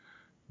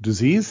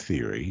disease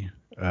theory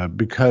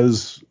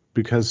because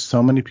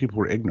so many people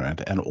were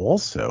ignorant, and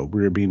also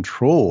we were being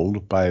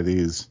trolled by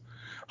these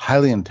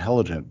highly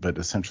intelligent but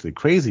essentially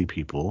crazy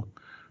people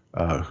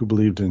who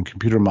believed in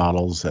computer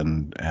models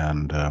and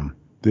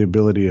the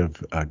ability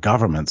of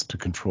governments to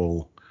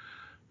control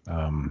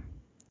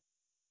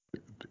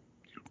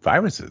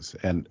viruses,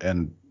 and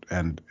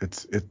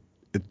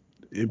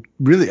it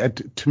really,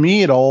 to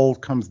me, it all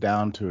comes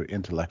down to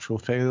intellectual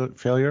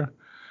failure.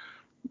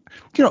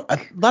 A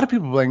lot of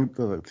people blame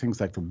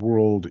things like the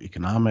World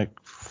Economic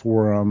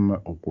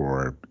Forum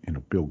or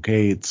Bill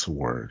Gates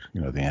or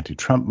the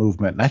anti-Trump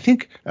movement, and I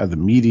think the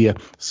media,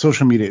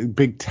 social media,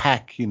 big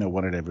tech,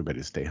 wanted everybody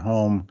to stay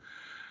home.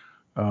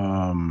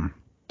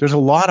 There's a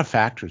lot of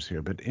factors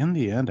here, but in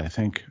the end, I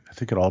think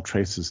it all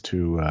traces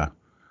to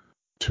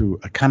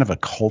a kind of a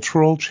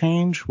cultural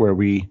change where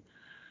we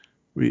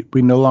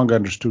no longer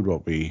understood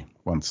what we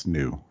once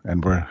knew,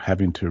 and we're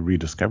having to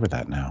rediscover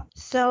that now.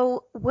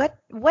 So what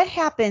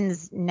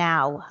happens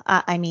now?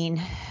 I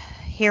mean,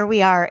 here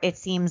we are. It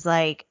seems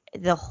like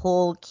the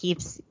hole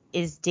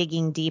is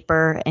digging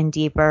deeper and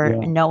deeper.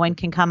 Yeah. No one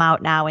can come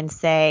out now and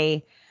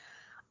say,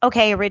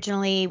 okay,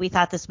 originally we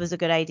thought this was a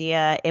good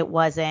idea. It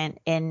wasn't.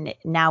 And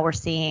now we're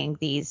seeing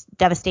these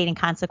devastating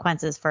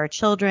consequences for our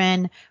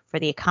children, for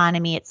the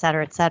economy, et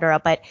cetera, et cetera.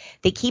 But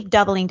they keep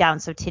doubling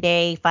down. So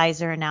today,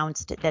 Pfizer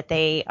announced that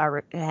they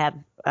have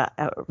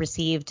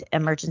received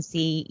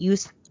emergency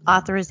use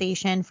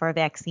authorization for a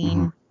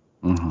vaccine.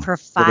 Mm-hmm. For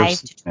 5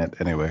 to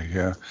anyway,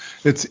 yeah,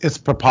 it's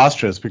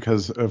preposterous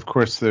because of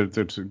course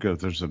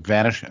there's a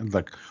vanishing,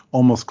 like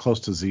almost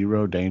close to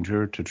zero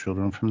danger to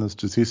children from this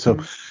disease. So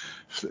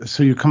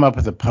so you come up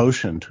with a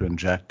potion to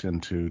inject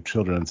into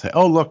children and say,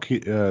 oh look,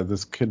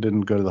 this kid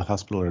didn't go to the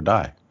hospital or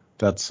die.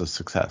 That's a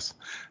success.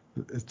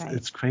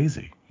 It's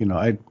crazy.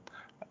 I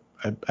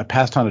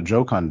passed on a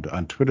joke on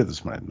Twitter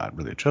this morning, not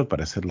really a joke,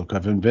 but I said, look,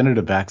 I've invented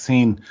a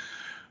vaccine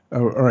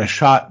or a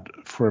shot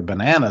for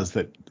bananas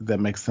that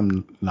makes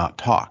them not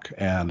talk,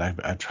 and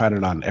I've tried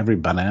it on every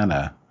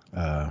banana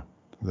that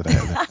I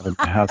have in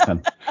my house,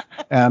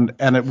 and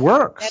it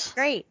works. That's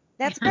great.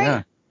 That's great.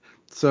 Yeah.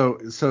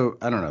 So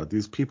I don't know.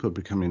 These people are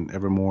becoming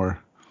ever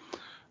more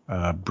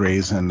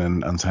brazen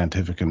and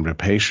unscientific and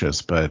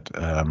rapacious, but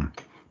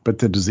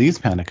the disease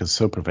panic is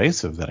so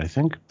pervasive that I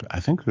think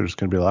there's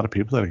going to be a lot of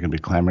people that are going to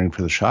be clamoring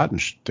for the shot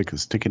and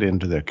stick it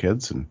into their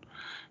kids and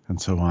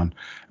so on.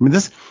 I mean,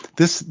 this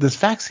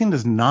vaccine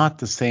is not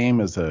the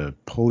same as a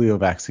polio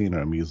vaccine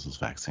or a measles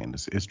vaccine.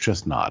 It's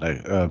just not.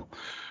 A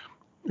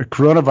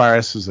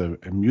coronavirus is a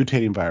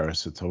mutating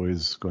virus. It's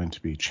always going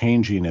to be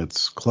changing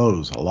its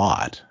clothes a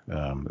lot.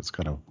 It's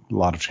got a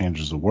lot of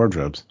changes of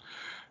wardrobes,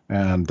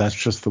 and that's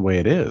just the way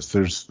it is.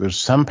 There's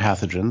some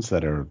pathogens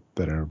that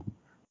are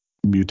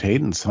mutate,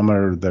 and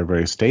some they're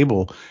very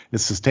stable.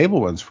 It's the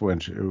stable ones for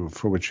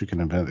which you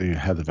can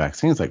have the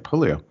vaccines, like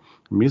polio,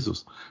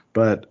 measles,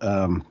 but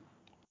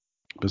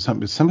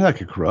something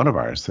like a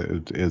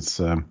coronavirus, it's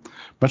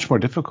much more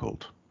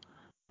difficult.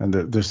 And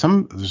there's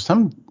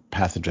some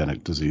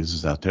pathogenic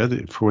diseases out there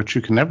for which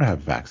you can never have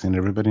a vaccine.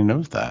 Everybody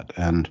knows that.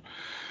 And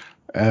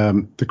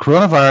the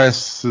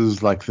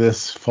coronaviruses like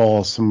this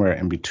fall somewhere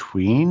in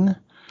between.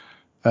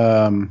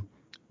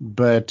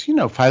 But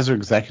Pfizer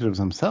executives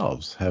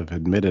themselves have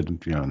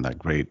admitted, in that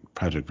great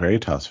Project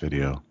Veritas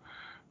video,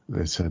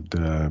 they said,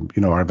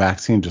 our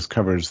vaccine just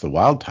covers the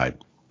wild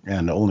type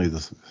and only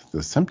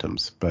the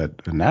symptoms, but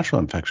a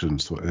natural infection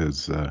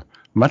is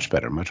much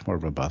better, much more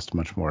robust,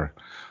 much more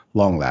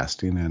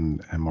long-lasting,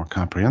 and more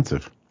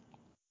comprehensive.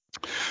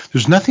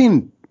 There's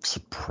nothing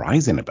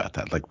surprising about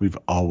that. Like, we've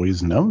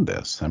always known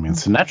this. I mean,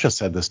 Sinatra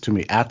said this to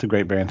me at the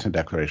Great Barrington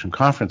Declaration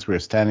Conference. We were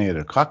standing at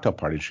a cocktail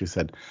party. She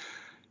said,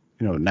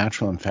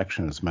 natural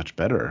infection is much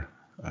better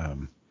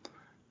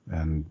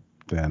than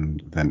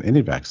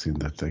any vaccine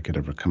that they could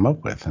ever come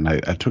up with. And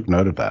I took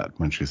note of that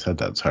when she said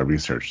that. So I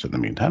researched in the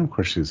meantime. Of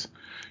course,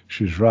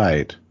 she's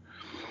right.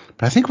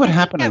 But I think what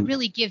happened that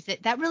really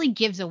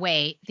gives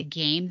away the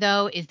game,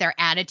 though, is their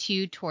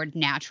attitude toward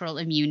natural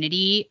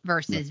immunity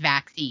versus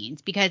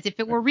vaccines. Because if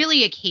it were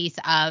really a case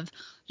of,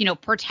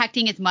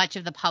 protecting as much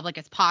of the public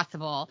as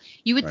possible,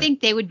 you would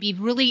think they would be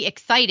really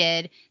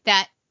excited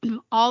that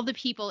all the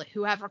people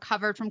who have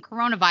recovered from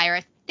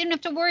coronavirus didn't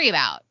have to worry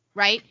about,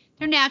 right?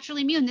 They're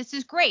naturally immune. This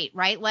is great,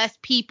 right? Less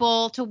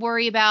people to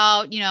worry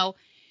about,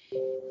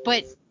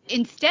 but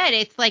instead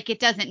it's like it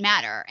doesn't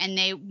matter.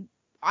 And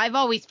I've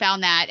always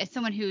found that as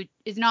someone who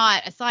is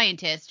not a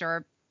scientist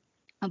or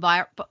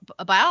a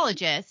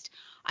biologist,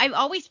 I've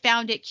always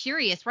found it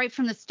curious right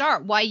from the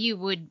start why you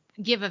would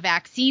give a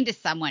vaccine to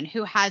someone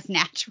who has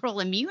natural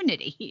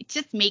immunity. It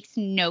just makes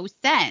no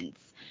sense.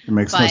 It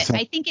makes no sense.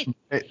 But I think it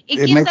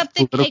gives up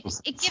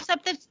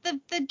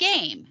the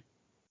game.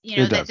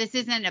 That this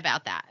isn't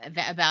about that,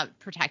 about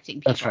protecting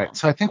people. That's right.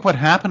 So I think what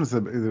happened is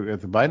that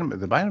the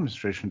Biden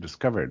administration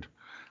discovered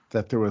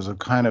that there was a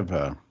kind of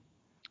a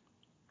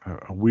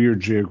weird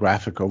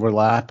geographic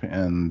overlap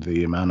in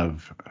the amount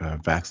of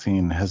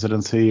vaccine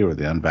hesitancy, or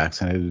the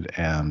unvaccinated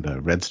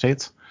and red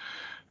states,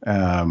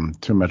 to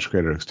a much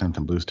greater extent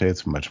than blue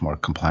states, much more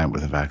compliant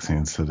with the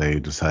vaccine. So they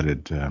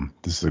decided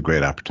this is a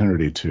great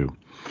opportunity to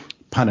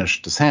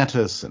punish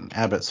DeSantis and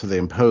Abbott. So they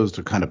imposed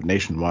a kind of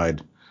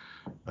nationwide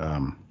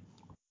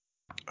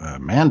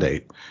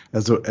mandate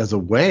as a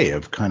way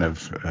of kind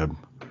of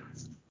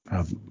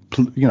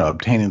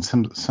obtaining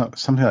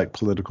something like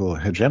political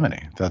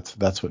hegemony.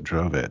 That's what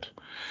drove it.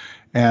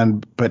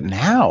 But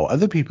now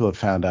other people have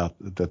found out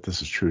that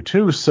this is true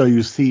too. So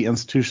you see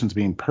institutions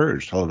being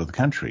purged all over the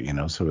country.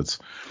 So it's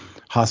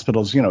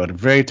hospitals. At a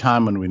very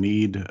time when we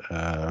need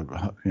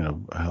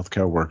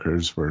healthcare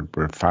workers, we're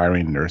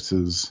firing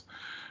nurses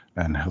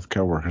and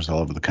healthcare workers all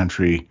over the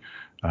country.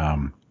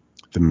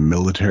 The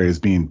military is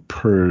being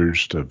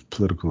purged of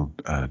political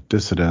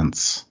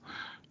dissidents.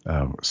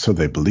 So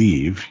they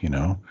believe,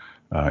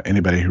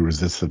 anybody who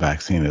resists the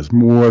vaccine is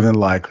more than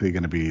likely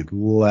going to be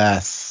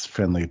less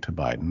friendly to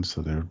Biden.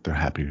 So they're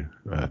happy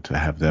to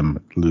have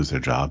them lose their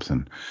jobs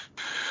and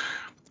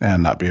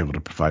not be able to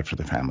provide for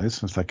their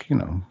families. It's like,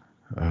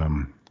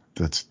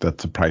 that's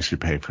the price you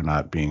pay for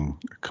not being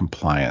a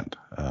compliant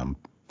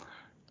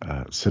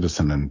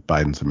citizen in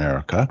Biden's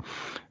America.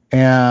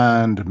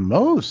 And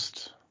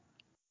most,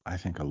 I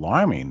think,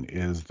 alarming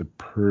is the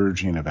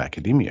purging of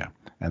academia.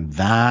 And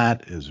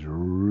that is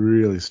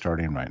really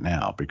starting right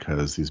now,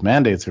 because these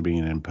mandates are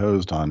being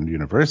imposed on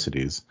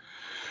universities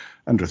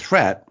under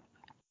threat.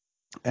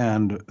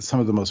 And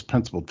some of the most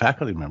principled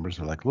faculty members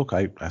are like, look,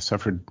 I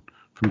suffered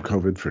from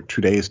COVID for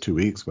 2 days, 2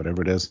 weeks,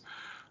 whatever it is.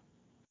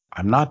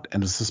 I'm not,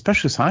 and it's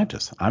especially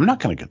scientists, I'm not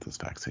going to get this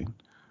vaccine.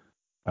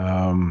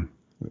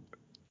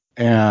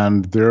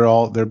 And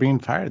they're being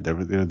fired.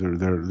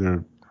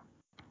 They're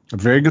a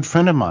very good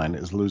friend of mine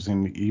is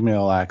losing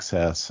email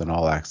access and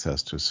all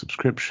access to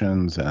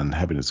subscriptions and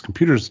having his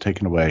computers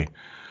taken away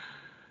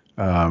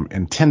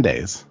in 10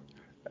 days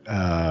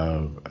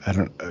at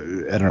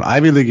an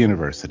Ivy League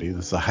university.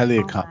 This is a highly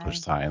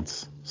accomplished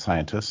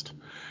scientist,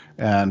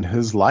 and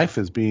his life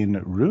is being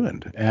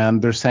ruined.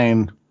 And they're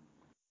saying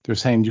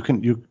you're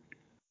going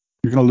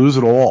to lose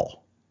it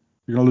all.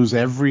 You're going to lose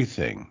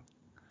everything.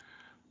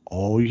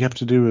 All you have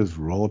to do is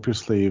roll up your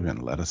sleeve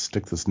and let us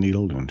stick this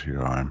needle into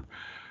your arm.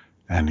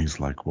 And he's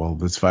like, well,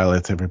 this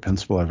violates every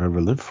principle I've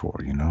ever lived for.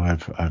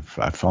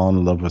 I've fallen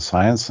in love with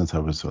science since I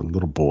was a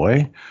little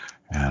boy,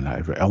 and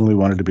I've only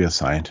wanted to be a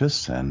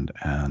scientist. And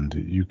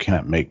you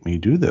can't make me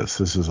do this.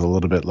 This is a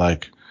little bit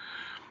like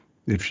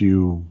if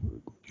you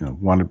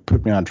want to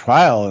put me on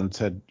trial and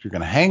said you're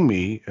going to hang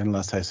me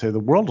unless I say the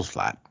world is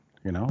flat.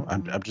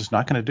 I'm just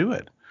not going to do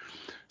it.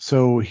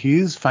 So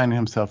he's finding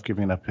himself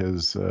giving up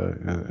his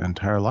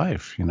entire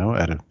life,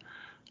 at a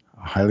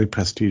highly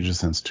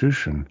prestigious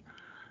institution.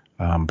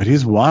 But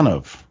he's one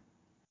of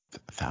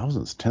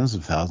thousands, tens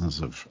of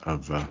thousands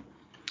of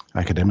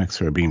academics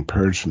who are being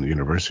purged from the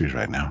universities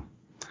right now.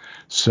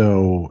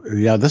 So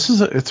yeah,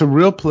 it's a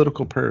real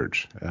political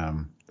purge.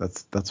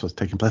 That's what's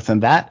taking place,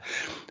 and that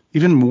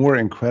even more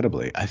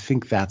incredibly, I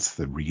think that's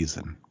the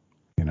reason.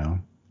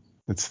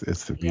 It's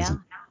the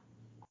reason.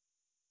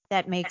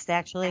 That makes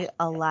actually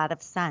a lot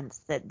of sense.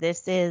 That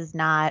this is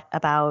not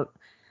about.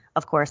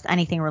 Of course,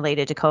 anything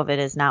related to COVID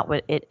is not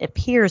what it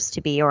appears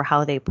to be or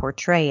how they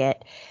portray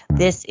it.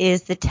 This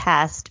is the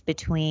test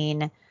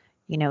between,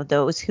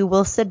 those who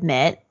will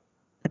submit,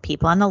 the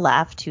people on the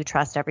left who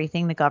trust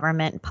everything the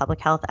government and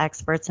public health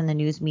experts and the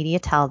news media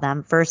tell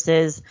them,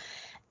 versus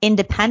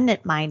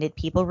independent-minded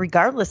people,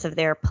 regardless of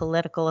their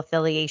political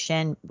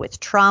affiliation with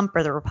Trump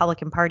or the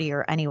Republican Party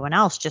or anyone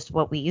else, just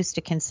what we used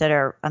to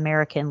consider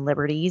American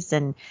liberties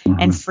and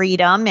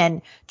freedom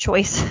and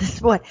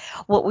choices, what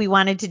we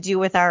wanted to do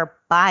with our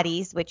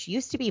bodies, which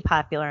used to be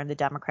popular in the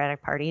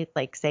Democratic Party,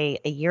 like say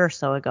a year or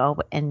so ago,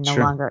 and no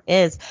longer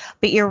is.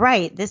 But you're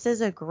right. This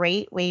is a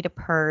great way to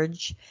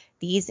purge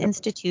these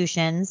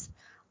institutions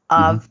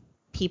of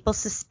people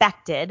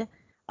suspected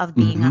of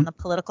being on the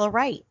political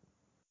right.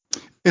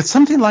 It's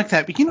something like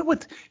that. But you know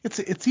what? It's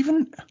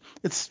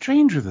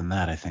stranger than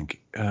that, I think.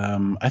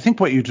 I think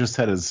what you just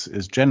said is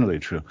generally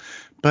true.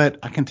 But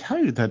I can tell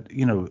you that,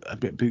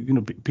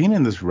 being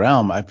in this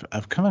realm,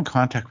 I've come in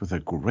contact with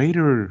a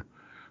greater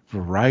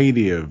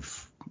variety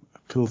of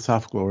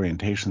philosophical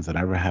orientations than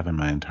I ever have in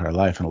my entire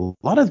life. And a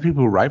lot of the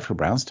people who write for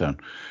Brownstone,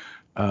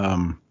 they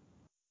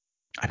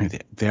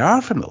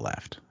are from the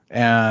left.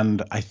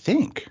 And I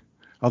think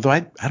Although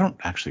I don't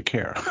actually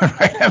care.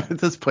 Right? At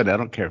this point, I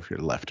don't care if you're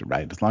left or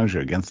right, as long as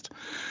you're against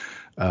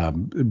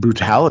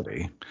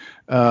brutality.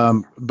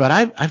 But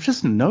I've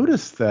just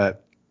noticed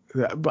that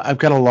I've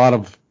got a lot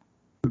of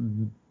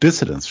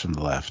dissidents from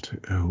the left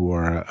who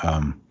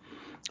are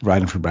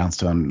writing for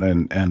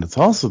Brownstone, and it's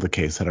also the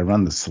case that I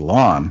run the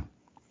salon,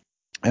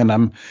 and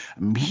I'm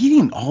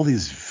meeting all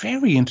these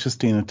very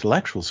interesting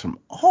intellectuals from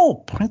all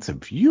points of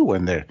view,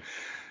 and they're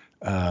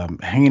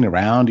hanging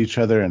around each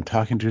other and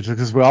talking to each other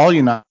because we're all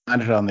united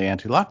on the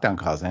anti-lockdown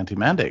cause,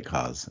 anti-mandate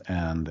cause,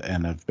 and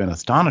have been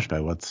astonished by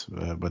what's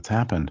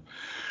happened.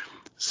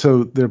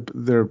 So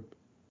they're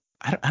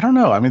I don't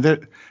know. I mean,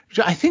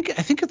 I think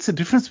it's a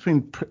difference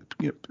between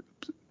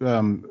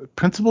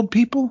principled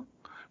people,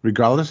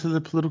 regardless of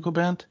the political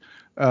bent,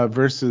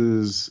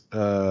 versus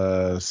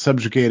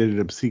subjugated,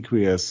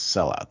 obsequious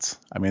sellouts.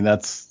 I mean,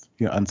 that's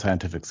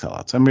unscientific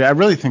sellouts. I mean, I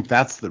really think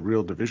that's the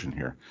real division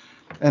here.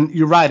 And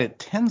you're right; it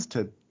tends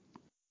to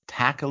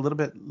tack a little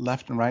bit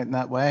left and right in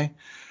that way,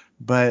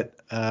 but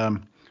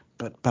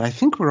I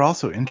think we're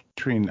also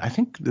entering. I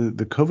think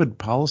the COVID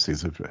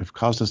policies have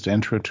caused us to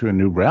enter into a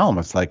new realm.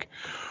 It's like,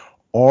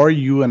 are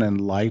you an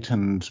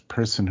enlightened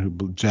person who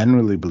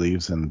generally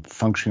believes in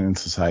functioning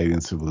society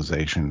and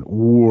civilization,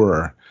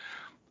 or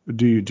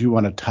do you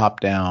want a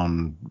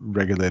top-down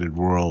regulated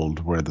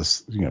world where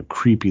this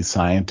creepy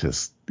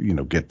scientists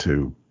get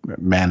to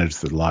manage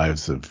the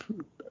lives of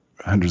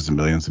hundreds of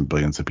millions and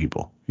billions of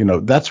people?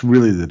 That's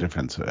really the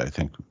difference, I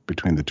think,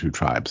 between the two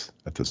tribes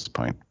at this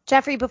point.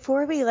 Jeffrey,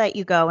 before we let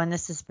you go, and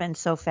this has been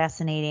so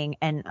fascinating,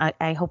 and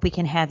I hope we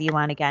can have you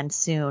on again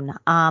soon.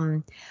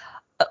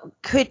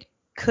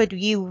 Could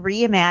you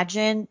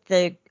reimagine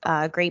the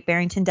Great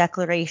Barrington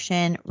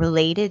Declaration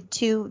related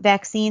to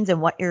vaccines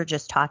and what you're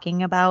just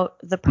talking about,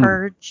 the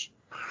purge?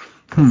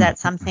 Is that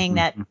something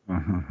that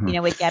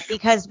would get?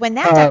 Because when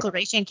that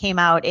declaration came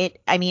out,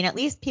 at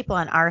least people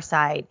on our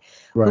side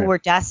who were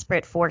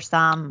desperate for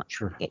some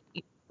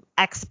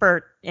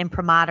expert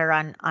imprimatur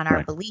on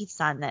our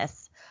beliefs on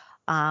this.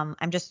 I'm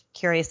just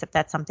curious if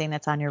that's something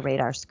that's on your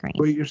radar screen.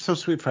 Well, you're so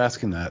sweet for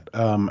asking that,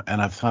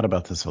 and I've thought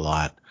about this a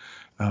lot.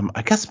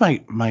 I guess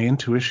my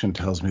intuition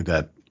tells me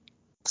that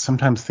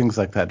sometimes things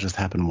like that just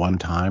happen one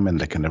time and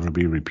they can never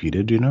be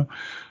repeated,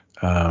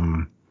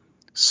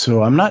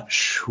 So I'm not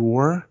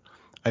sure.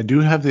 I do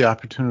have the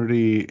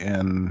opportunity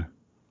in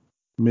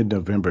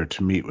mid-November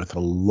to meet with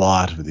a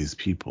lot of these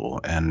people,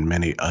 and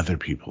many other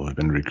people have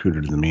been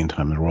recruited in the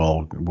meantime. And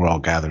we're all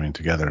gathering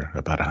together,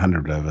 about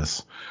 100 of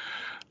us.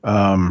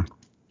 And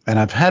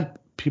I've had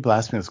people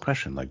ask me this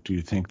question, like, do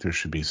you think there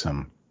should be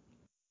some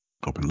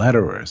open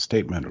letter or a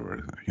statement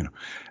or,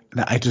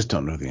 I just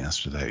don't know the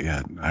answer to that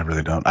yet. I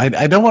really don't.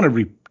 I don't want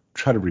to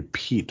try to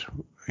repeat,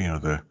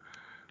 I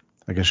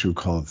guess you would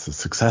call it the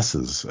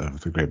successes of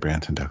the Great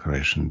Barrington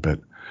Declaration. But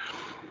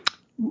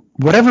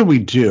whatever we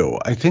do,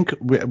 I think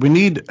we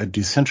need a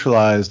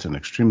decentralized and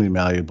extremely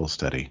malleable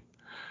strategy,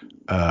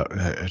 to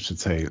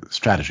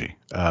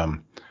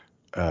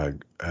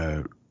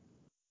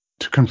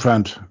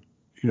confront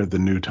the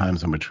new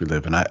times in which we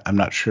live. And I'm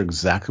not sure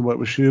exactly what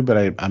we should do,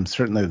 but I'm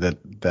certainly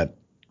that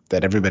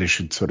everybody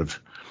should sort of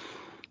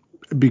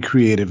be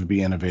creative,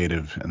 be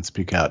innovative, and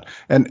speak out.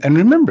 And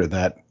remember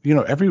that,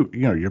 your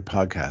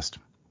podcast,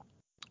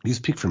 you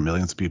speak for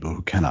millions of people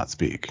who cannot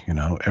speak.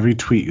 Every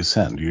tweet you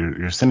send,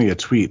 you're sending a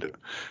tweet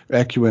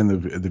echoing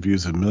the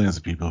views of millions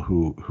of people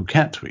who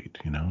can't tweet.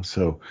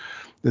 So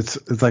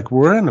it's like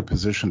we're in a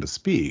position to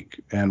speak,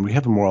 and we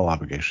have a moral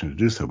obligation to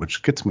do so,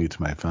 which gets me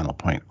to my final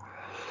point.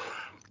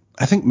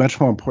 I think much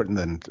more important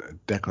than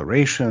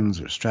declarations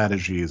or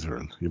strategies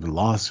or even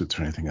lawsuits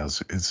or anything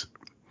else is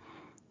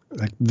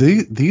like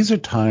these are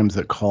times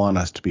that call on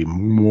us to be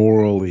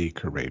morally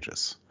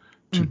courageous,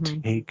 to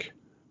take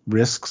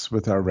risks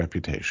with our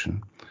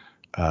reputation,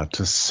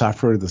 to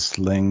suffer the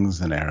slings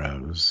and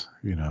arrows,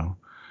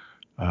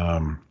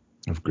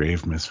 of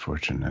grave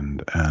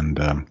misfortune,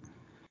 and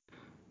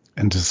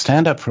to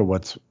stand up for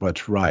what's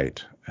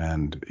right.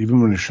 And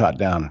even when you're shot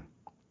down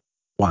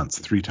once,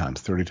 3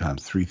 times, 30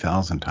 times,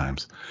 3,000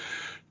 times,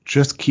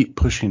 just keep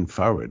pushing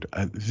forward.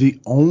 The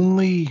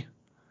only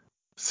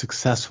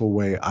successful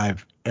way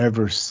I've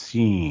ever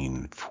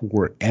seen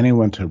for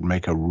anyone to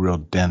make a real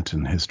dent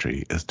in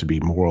history is to be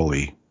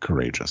morally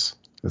courageous.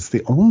 It's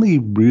the only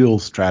real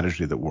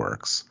strategy that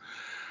works.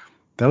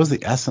 That was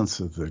the essence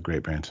of the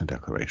Great Barrington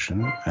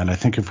Declaration. And I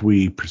think if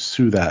we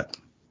pursue that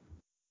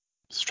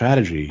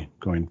strategy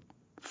going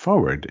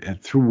forward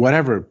and through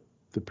whatever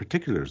the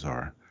particulars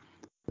are,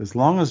 as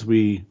long as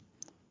we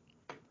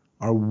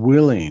are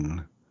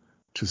willing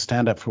to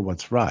stand up for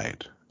what's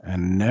right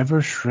and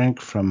never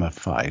shrink from a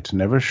fight,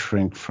 never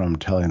shrink from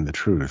telling the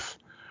truth,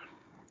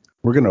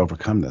 we're going to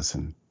overcome this.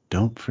 And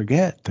don't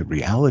forget that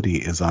reality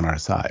is on our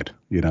side.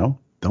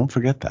 Don't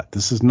forget that.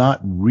 This is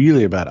not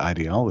really about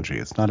ideology.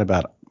 It's not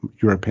about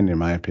your opinion,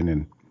 my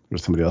opinion, or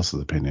somebody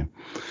else's opinion.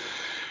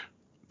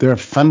 There are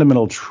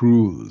fundamental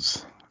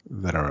truths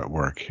that are at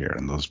work here,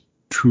 and those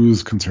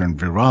truths concern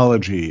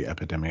virology,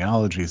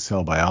 epidemiology,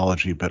 cell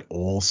biology, but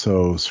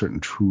also certain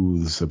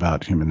truths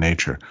about human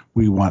nature.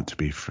 We want to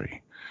be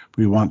free.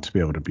 We want to be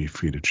able to be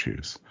free to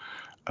choose.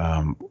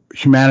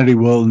 Humanity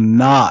will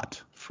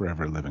not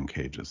forever live in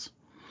cages.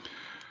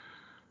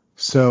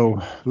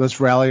 So let's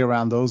rally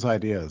around those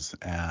ideas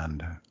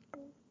and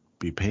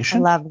be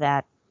patient. I love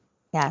that.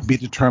 Yes. Be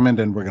determined,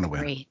 and we're going to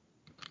win. Great.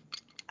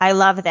 I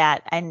love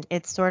that. And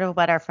it's sort of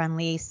what our friend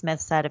Lee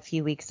Smith said a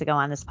few weeks ago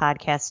on this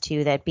podcast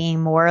too, that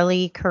being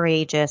morally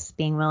courageous,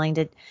 being willing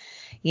to,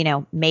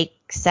 make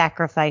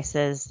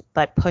sacrifices,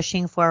 but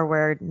pushing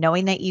forward,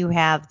 knowing that you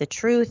have the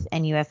truth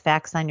and you have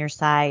facts on your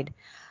side.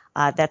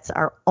 That's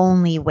our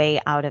only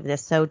way out of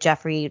this. So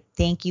Jeffrey,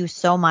 thank you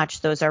so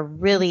much. Those are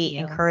really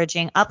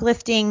encouraging,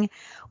 uplifting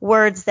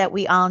words that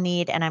we all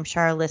need. And I'm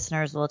sure our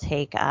listeners will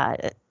take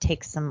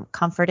some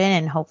comfort in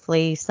and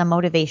hopefully some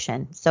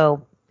motivation.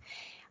 So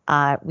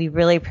we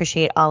really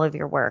appreciate all of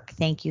your work.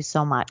 Thank you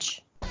so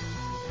much.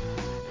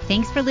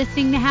 Thanks for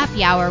listening to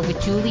Happy Hour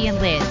with Julie and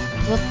Liz.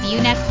 We'll see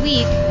you next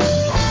week.